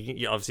not,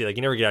 you obviously, like,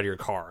 you never get out of your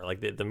car. Like,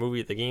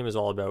 the game is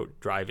all about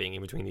driving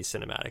in between these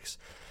cinematics.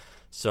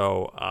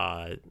 So,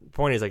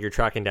 point is, like, you're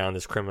tracking down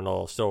this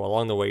criminal, so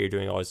along the way, you're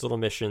doing all these little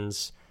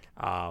missions,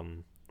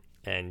 and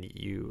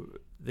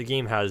the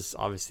game has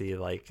obviously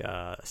like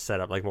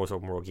set up like most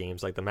open world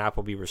games. Like the map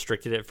will be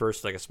restricted at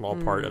first, like a small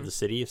part of the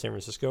city of San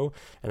Francisco,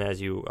 and then as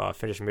you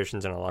finish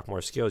missions and unlock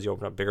more skills, you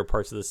open up bigger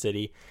parts of the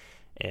city,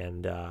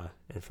 and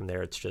from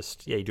there it's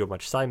just you do a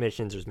bunch of side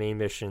missions. There's main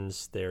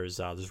missions. There's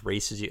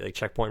races, like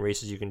checkpoint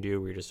races you can do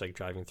where you're just like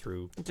driving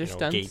through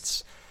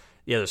gates.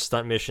 Yeah, there's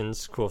stunt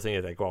missions. Cool thing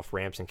is like go off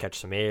ramps and catch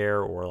some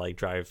air, or like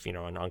drive in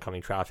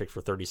oncoming traffic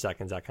for 30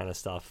 seconds, that kind of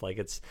stuff. Like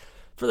it's,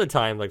 for the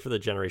time, like for the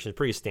generation, it's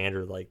pretty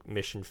standard like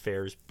mission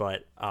fares.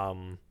 But I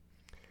don't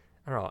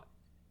know,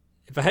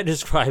 if I had to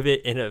describe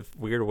it in a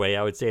weird way,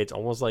 I would say it's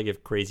almost like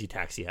if Crazy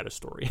Taxi had a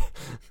story.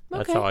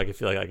 That's how I could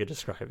feel like I could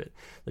describe it.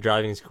 The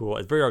driving is cool.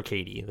 It's very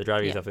arcadey. The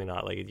driving is definitely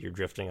not like you're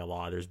drifting a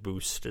lot. There's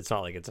boost. It's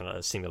not like it's in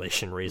a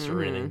simulation race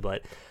or anything,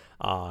 but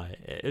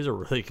it was a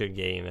really good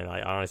game. And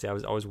I honestly, I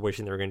was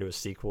wishing they were going to do a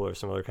sequel or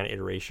some other kind of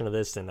iteration of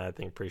this. And I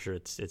think pretty sure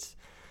it's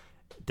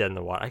dead in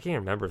the water. I can't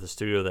remember if the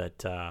studio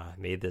that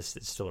made this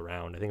is still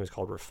around. I think it was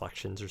called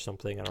Reflections or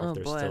something. I don't know if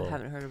they're still. I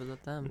haven't heard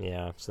about them.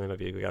 Yeah, so they might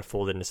be got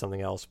folded into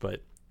something else.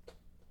 But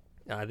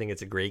I think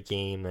it's a great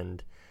game,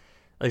 and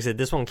like I said,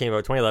 this one came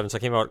out 2011, so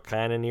it came out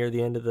kind of near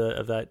the end of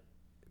that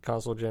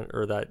console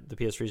or the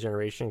PS3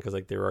 generation, because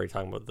like they were already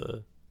talking about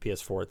the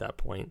PS4 at that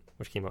point,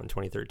 which came out in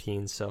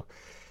 2013. So,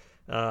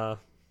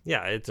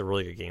 yeah, it's a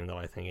really good game though,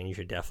 I think, and you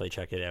should definitely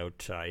check it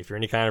out if you're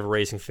any kind of a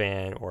racing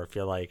fan, or if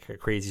you like a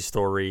crazy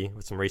story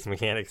with some racing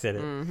mechanics in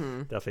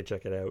it. Definitely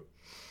check it out.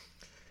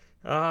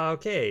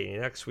 Okay,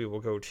 next we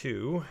will go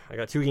to, I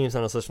got 2 games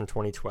on this list from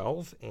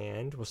 2012,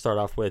 and we'll start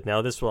off with,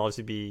 now this will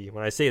obviously be,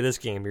 when I say this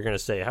game, you're going to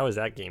say, how is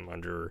that game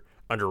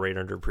underrated,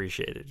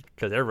 underappreciated?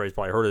 Because everybody's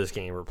probably heard of this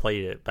game or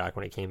played it back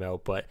when it came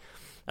out, but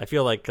I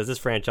feel like, because this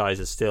franchise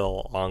is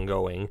still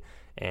ongoing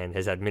and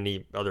has had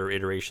many other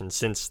iterations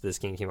since this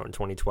game came out in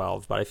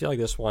 2012, but I feel like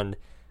this one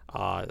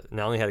not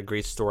only had a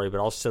great story, but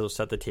also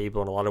set the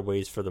table in a lot of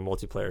ways for the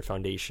multiplayer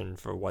foundation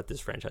for what this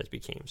franchise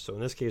became. So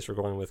in this case, we're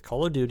going with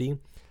Call of Duty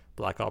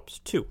Black Ops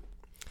 2.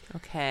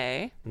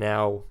 Okay.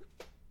 Now,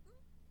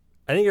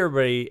 I think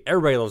everybody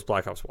loves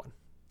Black Ops 1.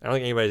 I don't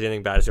think anybody has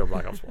anything bad to say about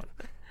Black Ops 1.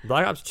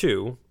 Black Ops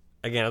 2,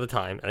 again, at the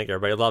time, I think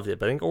everybody loved it.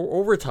 But I think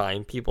over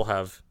time, people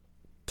have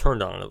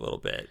turned on it a little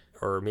bit,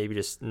 or maybe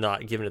just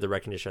not given it the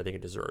recognition I think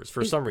it deserves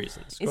for some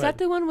reasons. Is that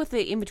the one with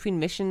the in-between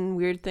mission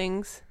weird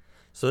things?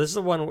 So this is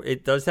the one,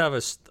 it does have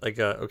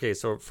okay,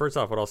 so first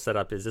off, what I'll set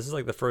up is this is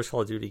like the first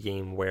Call of Duty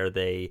game where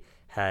they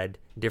had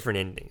different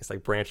endings,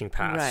 like branching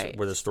paths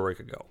where the story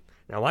could go.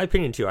 Now, in my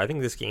opinion, too, I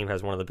think this game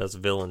has one of the best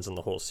villains in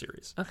the whole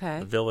series. Okay.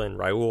 The villain,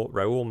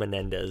 Raul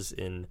Menendez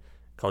in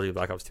Call of Duty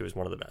Black Ops 2 is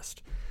one of the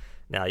best.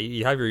 Now,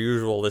 you have your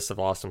usual list of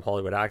awesome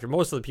Hollywood actors.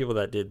 Most of the people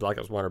that did Black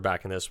Ops 1 are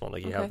back in this one.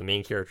 Like, you have the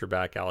main character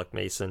back, Alex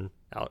Mason.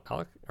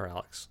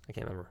 Alex? I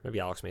can't remember.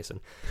 Maybe Alex Mason.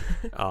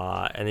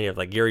 And then you have,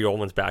 like, Gary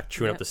Oldman's back,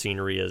 chewing up the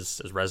scenery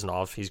as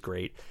Reznov. He's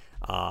great.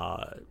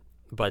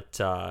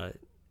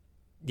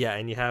 Yeah,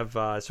 and you have,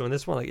 so in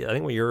this one, like, I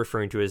think what you're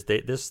referring to is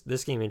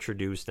this game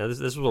introduced, now this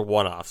was a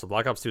one-off, so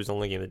Black Ops 2 is the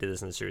only game that did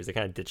this in the series. They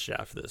kind of ditched it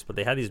after this, but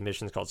they had these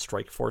missions called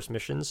Strike Force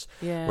missions,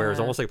 where it was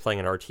almost like playing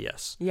an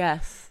RTS.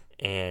 Yes.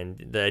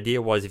 And the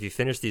idea was if you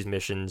finish these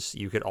missions,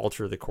 you could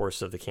alter the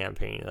course of the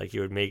campaign. Like, you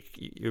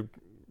would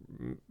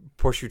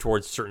push you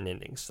towards certain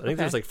endings. I think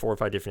there's like 4 or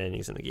 5 different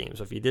endings in the game,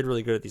 so if you did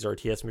really good at these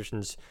RTS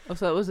missions... Oh,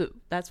 so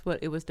that's what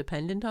it was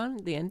dependent on,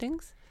 the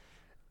endings?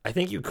 I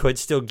think you could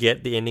still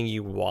get the ending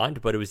you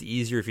want, but it was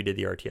easier if you did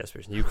the RTS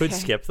version. You could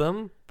skip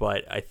them,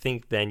 but I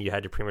think then you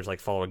had to pretty much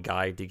like follow a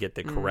guide to get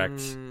the correct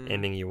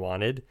ending you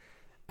wanted.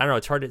 I don't know.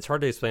 It's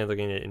hard to explain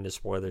looking into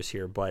spoilers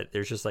here, but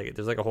there's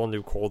a whole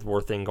new Cold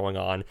War thing going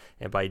on,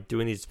 and by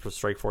doing these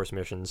Strike Force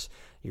missions,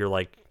 you're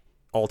like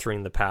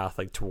altering the path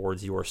like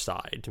towards your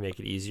side to make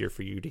it easier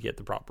for you to get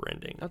the proper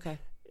ending. Okay.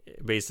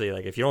 Basically,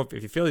 like if you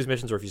fail these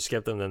missions or if you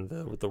skip them, then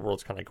the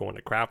world's kind of going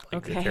to crap.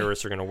 Like the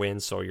terrorists are going to win,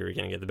 so you're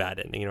going to get the bad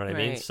ending. You know what I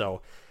mean?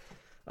 So,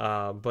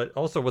 but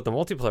also with the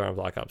multiplayer on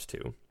Black Ops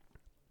 2,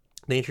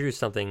 they introduced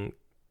something.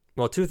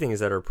 Well, 2 things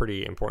that are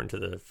pretty important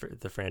to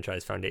the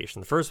franchise foundation.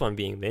 The first one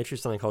being they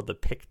introduced something called the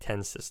Pick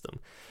 10 system,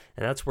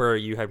 and that's where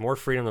you had more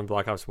freedom than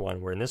Black Ops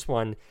 1. Where in this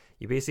one,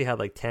 you basically had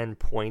like 10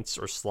 points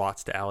or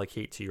slots to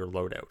allocate to your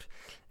loadout,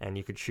 and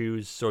you could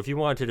choose. So if you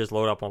wanted to just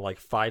load up on like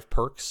 5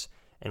 perks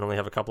and only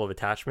have a couple of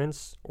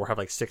attachments, or have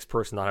like 6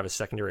 perks and not have a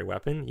secondary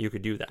weapon, you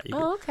could do that.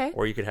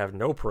 Or you could have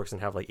no perks and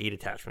have like 8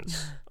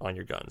 attachments on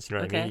your guns. You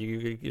know what I mean?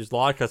 You use a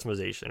lot of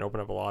customization, open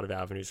up a lot of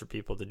avenues for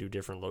people to do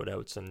different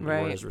loadouts, and you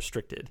weren't as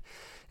restricted.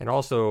 And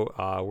also,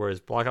 whereas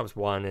Black Ops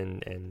 1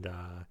 and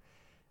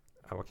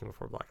what came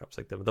before Black Ops,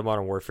 like the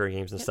Modern Warfare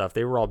games and stuff,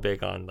 they were all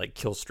big on like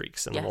kill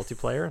streaks in the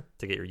multiplayer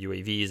to get your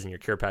UAVs and your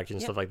care packages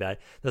and stuff like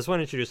that. This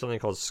one introduced something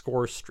called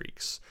score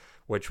streaks,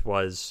 which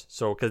was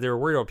because they were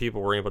worried about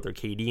people worrying about their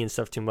KD and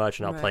stuff too much,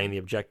 and not Right. playing the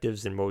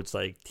objectives in modes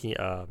like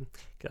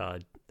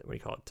what do you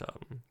call it,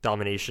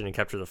 domination and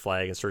capture the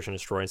flag and search and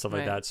destroy and stuff like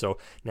Right. that. So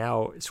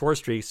now score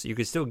streaks, you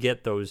can still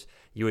get those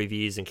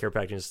UAVs and care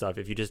package and stuff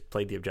if you just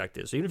played the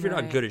objectives. So even if you're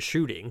not Right. good at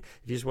shooting,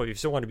 if you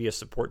still want to be a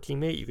support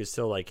teammate, you can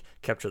still like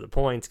capture the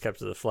points,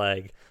 capture the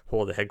flag,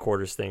 hold the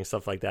headquarters thing,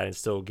 stuff like that, and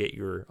still get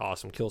your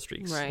awesome kill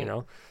streaks. Right. You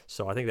know,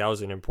 so I think that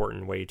was an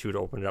important way too to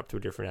open it up to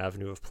a different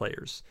avenue of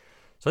players.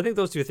 So I think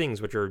those two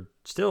things, which are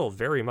still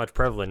very much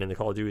prevalent in the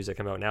Call of Duties that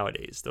come out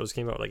nowadays, those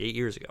came out like 8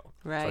 years ago.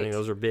 Right. So I think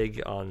those are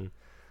big on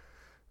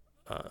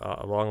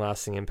a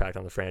long-lasting impact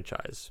on the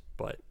franchise.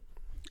 But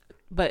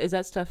Is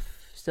that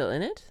stuff still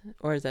in it,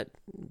 or is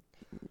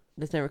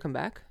that's never come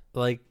back?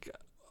 like,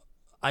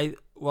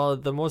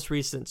 the most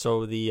recent,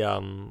 so the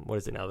what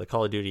is it now? The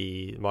Call of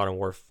Duty Modern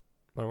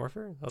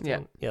Warfare. That's Yeah.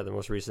 the one? Yeah, the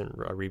most recent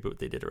reboot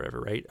they did or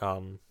whatever, right?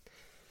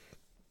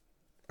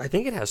 I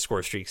think it has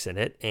score streaks in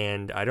it,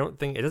 and I don't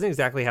think it doesn't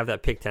exactly have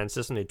that pick 10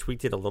 system. They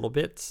tweaked it a little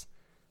bit,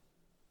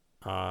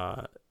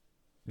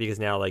 because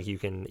now like you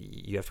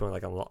have to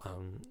like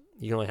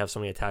you can only have so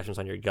many attachments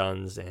on your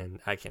guns, and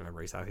I can't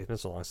remember exactly. It's been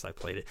so long since I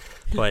played it,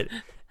 but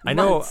I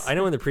know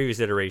in the previous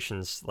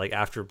iterations, like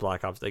after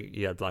Black Ops, like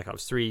you had Black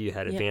Ops 3, you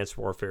had Advanced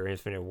Warfare,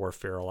 Infinite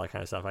Warfare, all that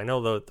kind of stuff. I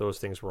know those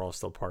things were all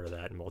still part of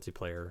that in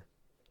multiplayer,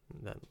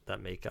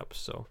 that makeup.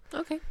 So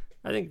Okay.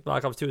 I think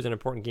Black Ops 2 is an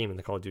important game in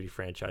the Call of Duty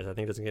franchise. I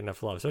think it doesn't get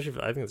enough love,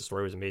 especially I think the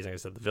story was amazing. Like I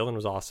said, the villain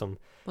was awesome.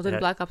 Well, did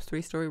Black Ops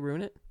 3 story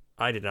ruin it?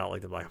 I did not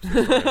like the Black Ops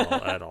 2 story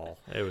at all.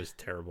 It was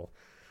terrible.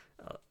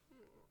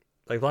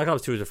 Like Black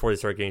Ops 2 is before they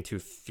started getting too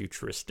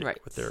futuristic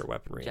with their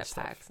weaponry and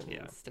stuff. Jetpacks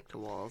and stick to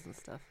walls and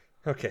stuff.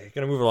 Okay,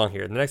 gonna move along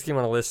here. The next game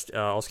on the list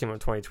also came out in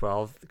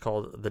 2012,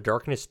 called The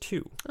Darkness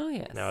 2. Oh,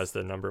 yes. Now, as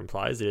the number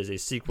implies, it is a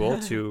sequel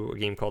to a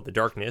game called The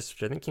Darkness,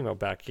 which I think came out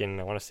back in,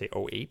 I want to say,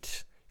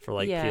 2008 for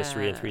like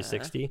PS3 and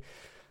 360.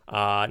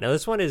 Now,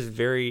 this one is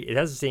it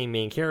has the same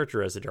main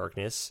character as The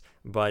Darkness,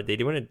 but they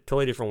do it in a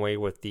totally different way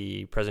with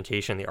the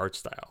presentation and the art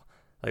style.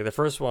 Like the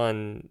first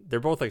one, they're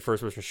both like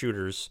first-person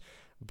shooters,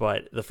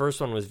 but the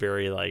first one was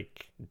very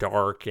like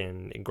dark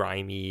and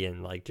grimy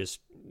and like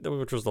just,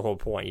 which was the whole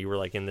point. You were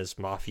like in this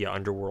mafia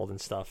underworld and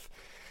stuff,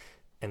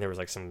 and there was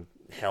like some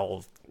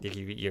hell.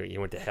 You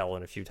went to hell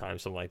in a few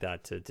times, something like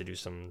that, to do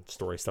some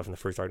story stuff in the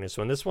first Darkness.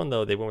 So in this one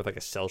though, they went with like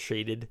a cell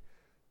shaded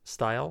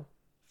style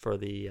for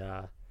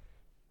the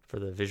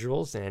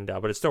visuals, and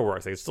but it still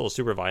works. Like it's still a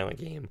super violent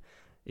game.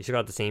 You still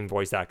got the same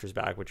voice actors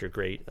back, which are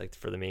great, like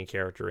for the main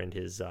character and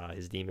his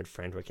demon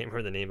friend, who I can't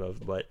remember the name of.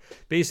 But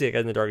basically,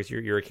 in The Darkness,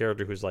 you're a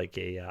character who's like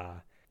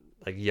a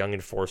like young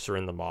enforcer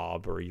in the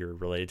mob, or you're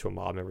related to a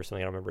mob member or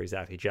something. I don't remember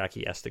exactly.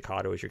 Jackie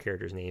Estacado is your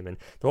character's name, and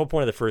the whole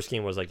point of the first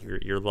game was like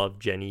your love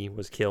Jenny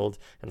was killed,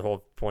 and the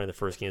whole point of the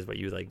first game is about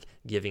you like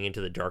giving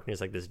into the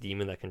darkness, like this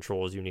demon that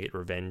controls you, and you get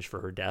revenge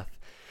for her death.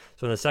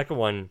 So in the second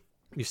one,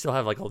 you still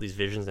have like all these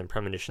visions and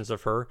premonitions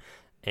of her,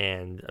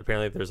 and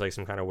apparently there's like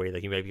some kind of way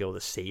that you might be able to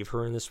save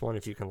her in this one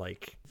if you can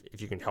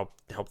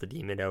help the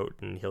demon out,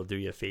 and he'll do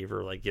you a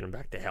favor, like get him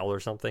back to hell or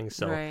something.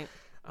 So Right.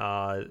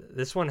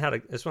 this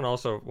one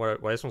also why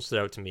this one stood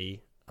out to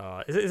me.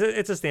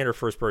 It's a standard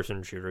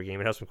first-person shooter game.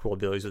 It has some cool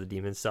abilities with the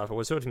demon stuff. But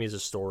what stood out to me is a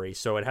story.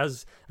 So it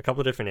has a couple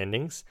of different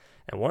endings,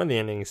 and one of the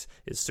endings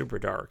is super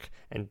dark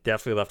and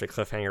definitely left a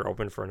cliffhanger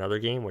open for another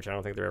game, which I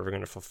don't think they're ever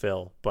going to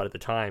fulfill. But at the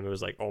time, it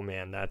was like, oh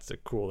man, that's a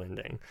cool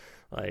ending.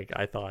 Like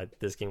I thought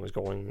this game was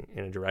going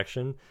in a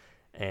direction,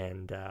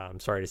 and I'm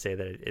sorry to say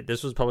that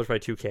this was published by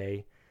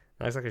 2K.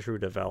 Not exactly sure who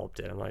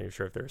developed it. I'm not even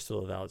sure if they're still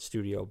a valid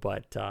studio,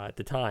 but at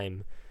the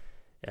time.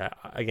 Yeah,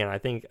 again, I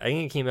think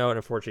it came out,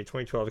 unfortunately,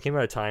 2012. It came out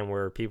at a time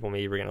where people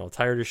maybe were getting a little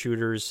tired of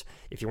shooters.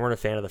 If you weren't a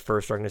fan of the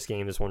first Darkness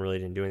game, this one really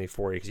didn't do anything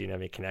for you because you didn't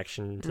have any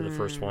connection to the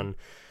first one.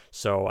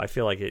 So I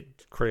feel like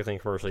it critically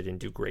and commercially didn't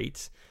do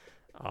great.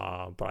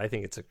 But I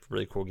think it's a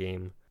really cool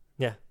game.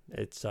 Yeah,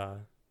 it's. I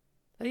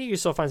think you can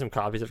still find some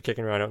copies of it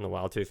kicking around out in the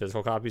wild too.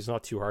 Physical copies,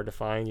 not too hard to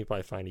find. You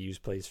probably find a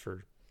used place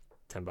for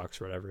 $10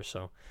 or whatever.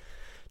 So.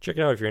 Check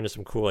it out if you're into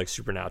some cool, like,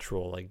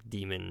 supernatural, like,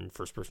 demon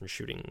first-person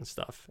shooting and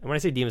stuff. And when I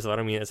say demons, I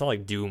don't mean, it's not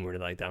like Doom or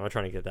anything like that. I'm not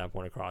trying to get that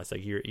point across.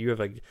 Like, you have,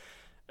 like,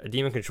 a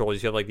demon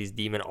controls. You have, like, these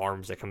demon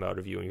arms that come out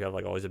of you, and you have,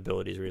 like, all these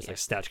abilities where you just, like,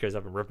 snatch guys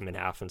up and rip them in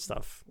half and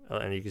stuff.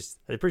 And I'm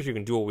pretty sure you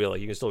can dual wield. Like,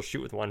 you can still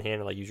shoot with one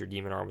hand and, like, use your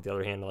demon arm with the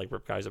other hand to, like,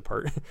 rip guys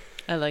apart.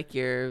 I like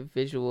your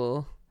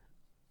visual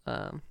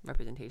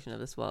representation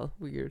of this while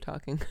we were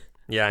talking.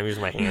 Yeah, I'm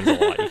using my hands a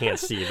lot. You can't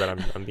see, but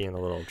I'm being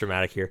a little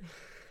dramatic here.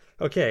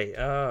 Okay,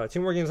 2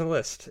 more games on the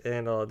list,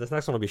 and this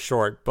next one will be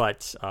short,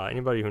 but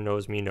anybody who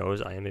knows me knows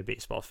I am a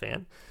baseball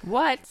fan.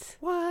 What?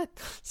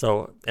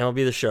 So,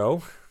 MLB The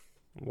Show,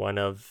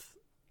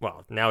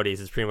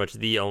 nowadays it's pretty much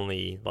the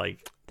only,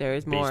 like, there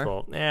is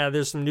baseball. more. Yeah,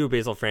 there's some new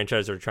baseball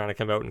franchises that are trying to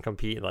come out and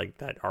compete, like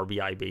that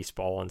RBI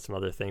baseball and some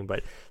other thing,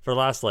 but for the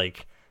last,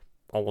 like,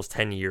 almost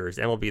 10 years,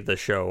 MLB The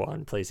Show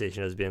on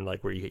PlayStation has been,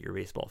 like, where you get your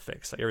baseball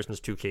fix. Like, ever since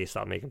 2K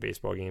stopped making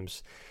baseball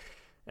games,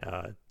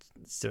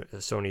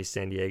 Sony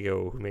San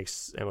Diego, who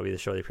makes MLB The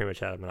Show, they pretty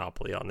much had a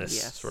monopoly on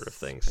this sort of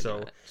thing. So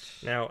much.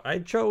 now I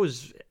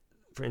chose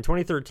in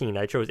 2013,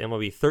 I chose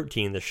MLB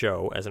 13, the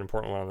show, as an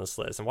important one on this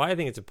list. And why I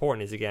think it's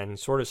important is, again,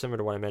 sort of similar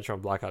to what I mentioned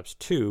on Black Ops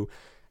 2.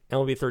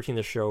 MLB 13,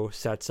 the show,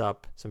 sets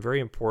up some very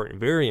important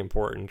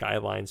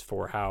guidelines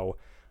for how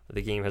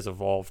the game has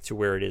evolved to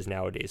where it is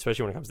nowadays,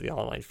 especially when it comes to the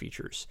online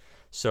features.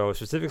 So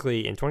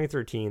specifically, in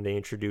 2013, they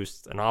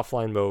introduced an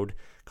offline mode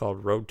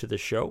called Road to the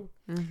Show,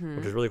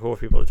 which is really cool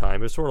for people at the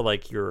time. It was sort of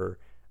like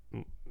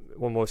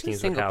most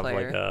games would have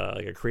like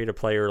a create a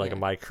player, like a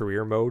My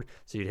Career mode.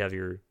 So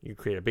you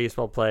create a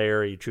baseball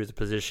player, you choose a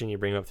position, you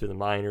bring him up through the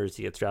minors,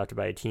 he gets drafted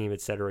by a team,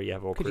 etc. You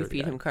have a Could you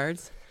feed him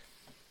cards?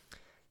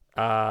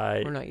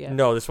 Or not yet?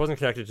 No, this wasn't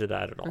connected to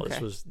that at all. Okay.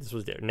 This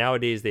was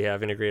nowadays they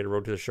have integrated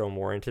Road to the Show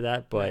more into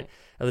that, but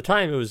at the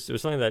time it was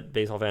something that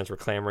baseball fans were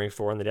clamoring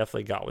for, and they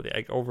definitely got with it.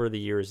 Like, over the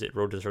years,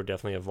 Road to the Show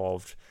definitely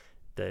evolved.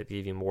 That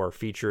gave you more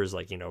features,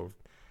 like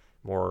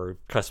more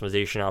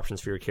customization options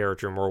for your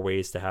character, more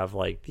ways to have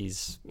like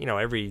these.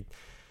 Every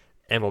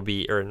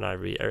MLB or not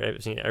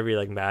every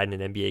like Madden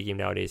and NBA game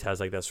nowadays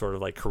has like that sort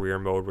of like career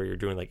mode where you're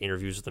doing like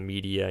interviews with the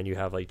media, and you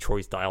have like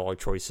dialogue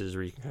choices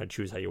where you can kind of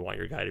choose how you want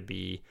your guy to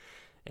be.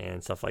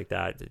 And stuff like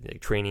that, like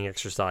training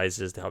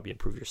exercises to help you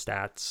improve your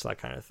stats, that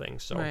kind of thing.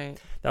 So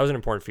that was an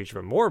important feature,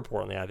 but more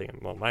importantly, I think,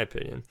 well, in my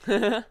opinion,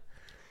 wow,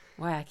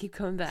 I keep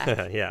coming back.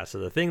 Yeah. So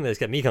the thing that's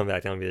kept me coming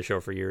back to MLB The Show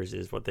for years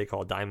is what they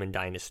call Diamond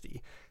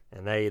Dynasty,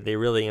 and they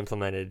really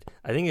implemented.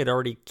 I think it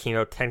already came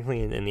out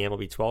technically in the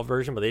MLB 12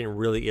 version, but they didn't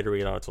really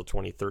iterate on it until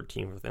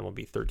 2013 with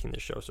MLB 13 The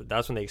Show. So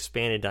that's when they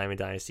expanded Diamond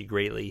Dynasty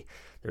greatly.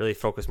 They really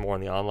focused more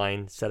on the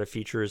online set of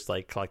features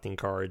like collecting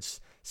cards,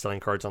 selling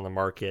cards on the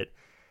market.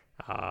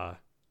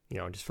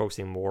 Just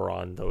focusing more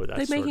on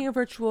like making a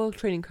virtual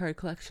trading card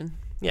collection.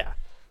 Yeah.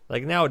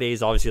 Like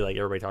nowadays, obviously, like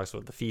everybody talks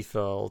about the FIFA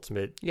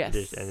Ultimate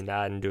Edition and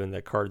Madden doing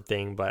the card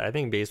thing, but I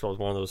think baseball was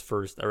one of those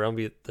first, or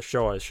MLB The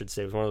Show, I should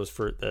say, was one of those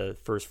the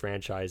first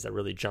franchise that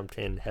really jumped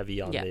in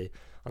heavy on the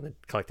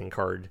collecting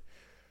card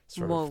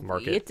sort of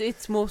market.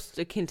 It's most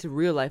akin to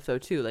real life though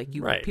too. Like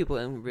people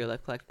in real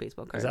life collect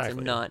baseball cards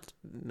and not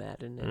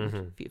Madden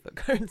and FIFA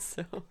cards.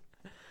 So.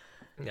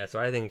 Yeah,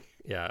 so I think,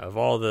 of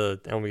all the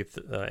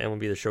MLB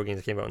The Show games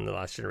that came out in the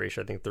last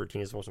generation, I think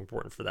 13 is the most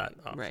important for that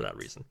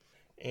reason.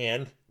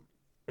 And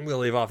I'm going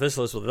to leave off this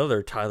list with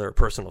another Tyler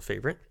personal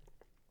favorite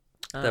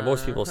that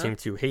most people seem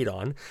to hate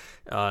on.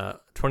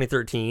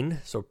 2013,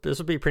 so this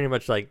will be pretty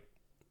much like,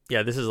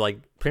 this is like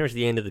pretty much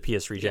the end of the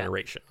PS3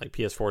 generation. Like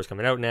PS4 is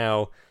coming out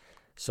now,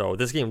 so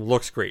this game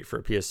looks great for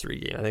a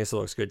PS3 game. I think this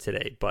looks good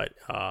today, but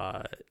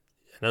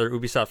another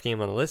Ubisoft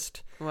game on the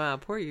list. Wow,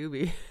 poor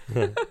Ubi.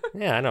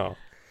 Yeah, I know.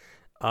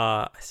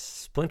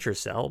 Splinter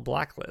Cell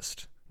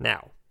Blacklist.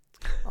 Now,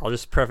 I'll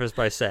just preface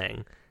by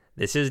saying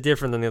this is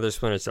different than the other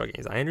Splinter Cell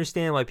games. I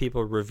understand why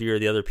people revere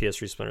the other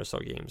PS3 Splinter Cell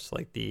games,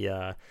 like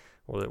the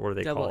what are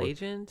they called? Double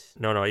Agent?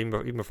 No,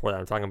 even before that,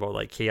 I'm talking about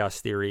like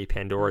Chaos Theory,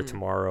 Pandora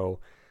Tomorrow.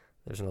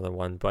 There's another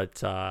one, but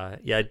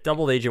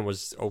Double Agent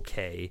was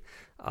okay.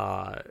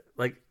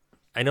 Like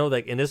I know,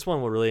 like in this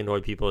one, what really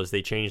annoyed people is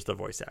they changed the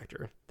voice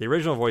actor. The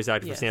original voice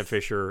actor for Sam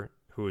Fisher,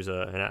 who's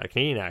a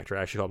Canadian actor,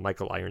 actually called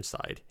Michael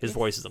Ironside. His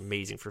voice is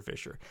amazing for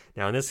Fisher.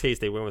 Now, in this case,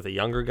 they went with a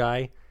younger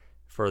guy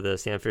for the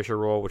Sam Fisher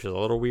role, which is a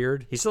little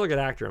weird. He's still a good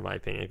actor, in my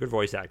opinion, a good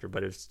voice actor,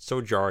 but it's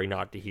so jarring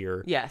not to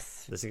hear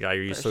this guy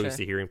you're used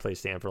to hearing play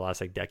Sam for the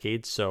last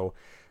decades. So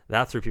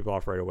that threw people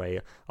off right away.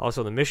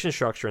 Also, the mission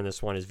structure in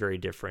this one is very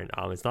different.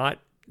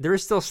 There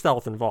is still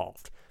stealth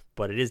involved,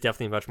 but it is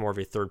definitely much more of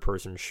a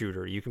third-person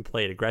shooter. You can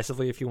play it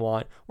aggressively if you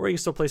want, or you can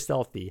still play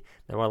stealthy.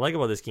 Now, what I like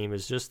about this game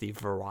is just the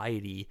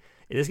variety.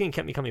 This game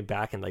kept me coming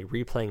back and like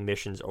replaying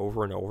missions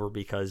over and over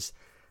because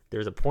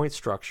there's a point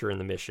structure in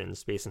the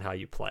missions based on how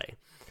you play.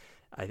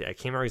 I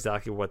can't remember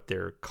exactly what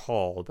they're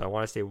called, but I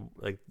want to say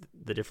like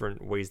the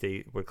different ways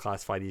they would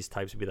classify these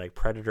types would be like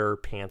Predator,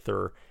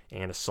 Panther,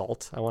 and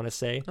Assault, I want to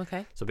say.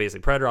 Okay. So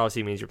basically, Predator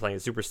obviously means you're playing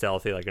super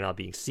stealthy, like you're not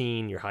being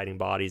seen, you're hiding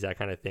bodies, that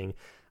kind of thing.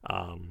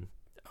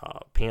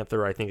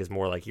 Panther, I think, is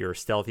more like you're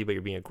stealthy, but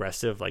you're being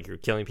aggressive, like you're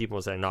killing people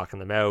instead of knocking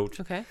them out.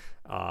 Okay.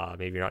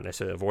 Maybe you're not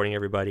necessarily avoiding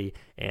everybody.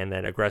 And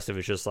then aggressive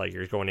is just like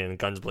you're going in and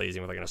guns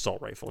blazing with like an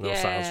assault rifle, no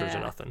silencers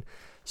or nothing.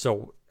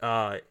 So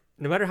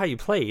no matter how you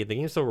play, the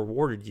game still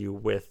rewarded you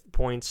with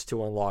points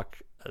to unlock.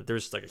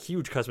 There's like a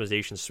huge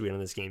customization suite on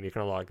this game. You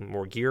can unlock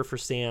more gear for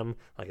Sam,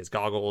 like his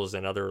goggles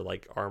and other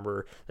like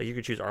armor. Like you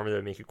could choose armor that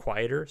would make you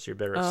quieter, so you're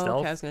better at stealth.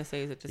 Okay, I was gonna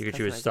say, is it just you could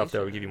choose stuff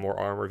that would give you more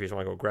armor if you just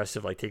want to go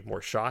aggressive, like take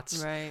more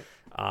shots. Right.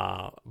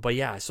 But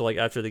yeah, so like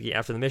after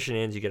the mission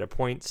ends, you get a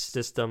point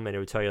system, and it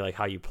would tell you like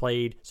how you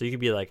played. So you could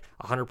be like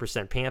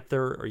 100%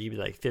 Panther, or you'd be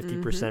like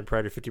 50%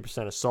 Predator,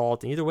 50%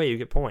 Assault, and either way, you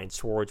get points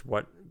towards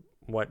what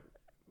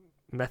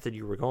method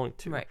you were going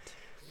to. Right.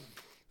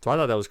 So I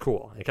thought that was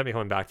cool. It kept me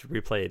coming back to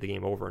replay the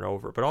game over and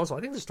over. But also,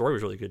 I think the story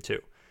was really good too.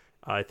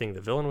 I think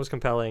the villain was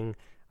compelling.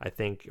 I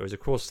think it was a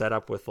cool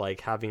setup with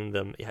like having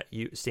them,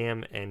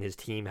 Sam and his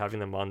team, having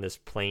them on this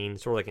plane,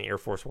 sort of like an Air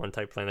Force One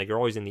type plane. Like you're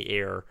always in the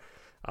air,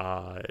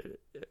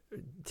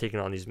 taking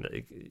on these.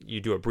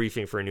 You do a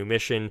briefing for a new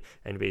mission,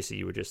 and basically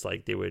you would just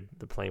like the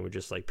plane would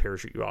just like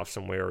parachute you off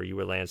somewhere, or you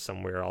would land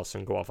somewhere else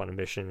and go off on a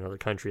mission in another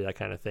country, that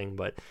kind of thing.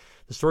 But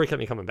the story kept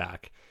me coming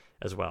back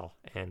as well,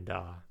 and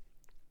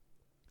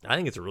I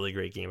think it's a really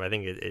great game. I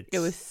think it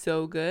was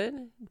so good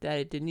that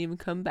it didn't even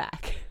come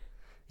back.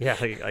 Yeah,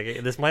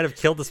 like this might have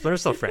killed the Splinter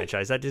Cell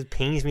franchise. That just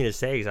pains me to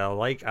say, because I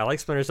like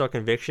Splinter Cell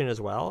Conviction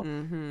as well,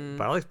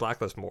 but I like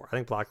Blacklist more. I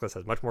think Blacklist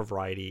has much more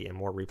variety and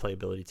more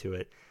replayability to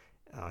it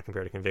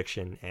compared to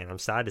Conviction, and I'm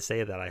sad to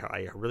say that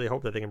I really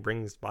hope that they can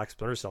bring back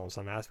Splinter Cell in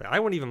some aspect. I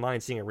wouldn't even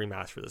mind seeing a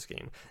remaster for this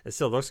game. It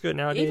still looks good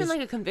nowadays. Even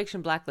like a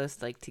Conviction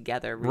Blacklist like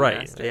together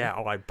remaster. Right, yeah,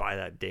 I'd buy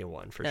that day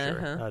one for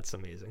sure. That's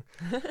amazing.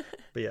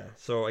 But yeah,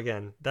 so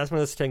again, that's my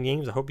list of 10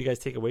 games. I hope you guys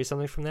take away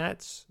something from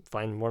that.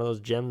 Find one of those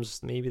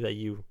gems maybe that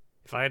you...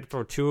 If I had to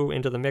throw two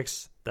into the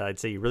mix that I'd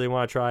say you really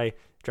want to try,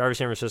 Driver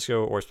San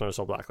Francisco or Splinter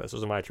Cell Blacklist.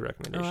 Those are my two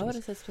recommendations. Oh, I would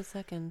have said Split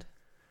Second.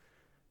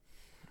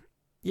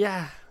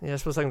 Yeah,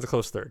 Split Second's a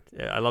close third.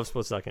 Yeah, I love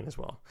Split Second as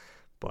well.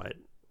 But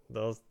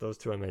those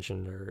two I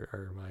mentioned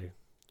are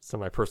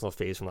some of my personal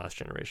faves from last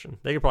generation.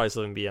 They could probably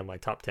still even be on my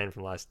top 10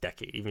 from the last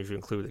decade, even if you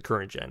include the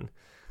current gen.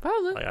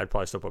 Probably. I'd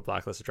probably still put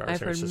Blacklist and Driver San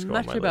Francisco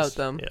on my list.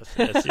 I've heard much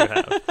about them. Yes, you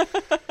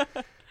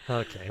have.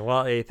 Okay,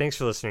 well, hey, thanks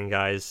for listening,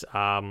 guys.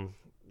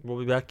 We'll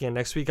be back again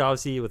next week,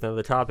 obviously, with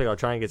another topic. I'll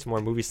try and get some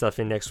more movie stuff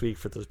in next week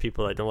for those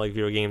people that don't like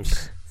video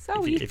games.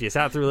 If you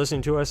sat through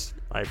listening to us,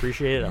 I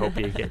appreciate it. I hope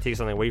you take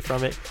something away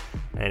from it.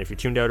 And if you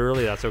tuned out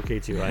early, that's okay,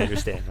 too. I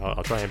understand.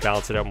 I'll try and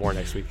balance it out more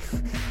next week.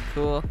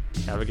 Cool.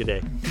 Have a good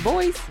day.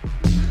 Boys.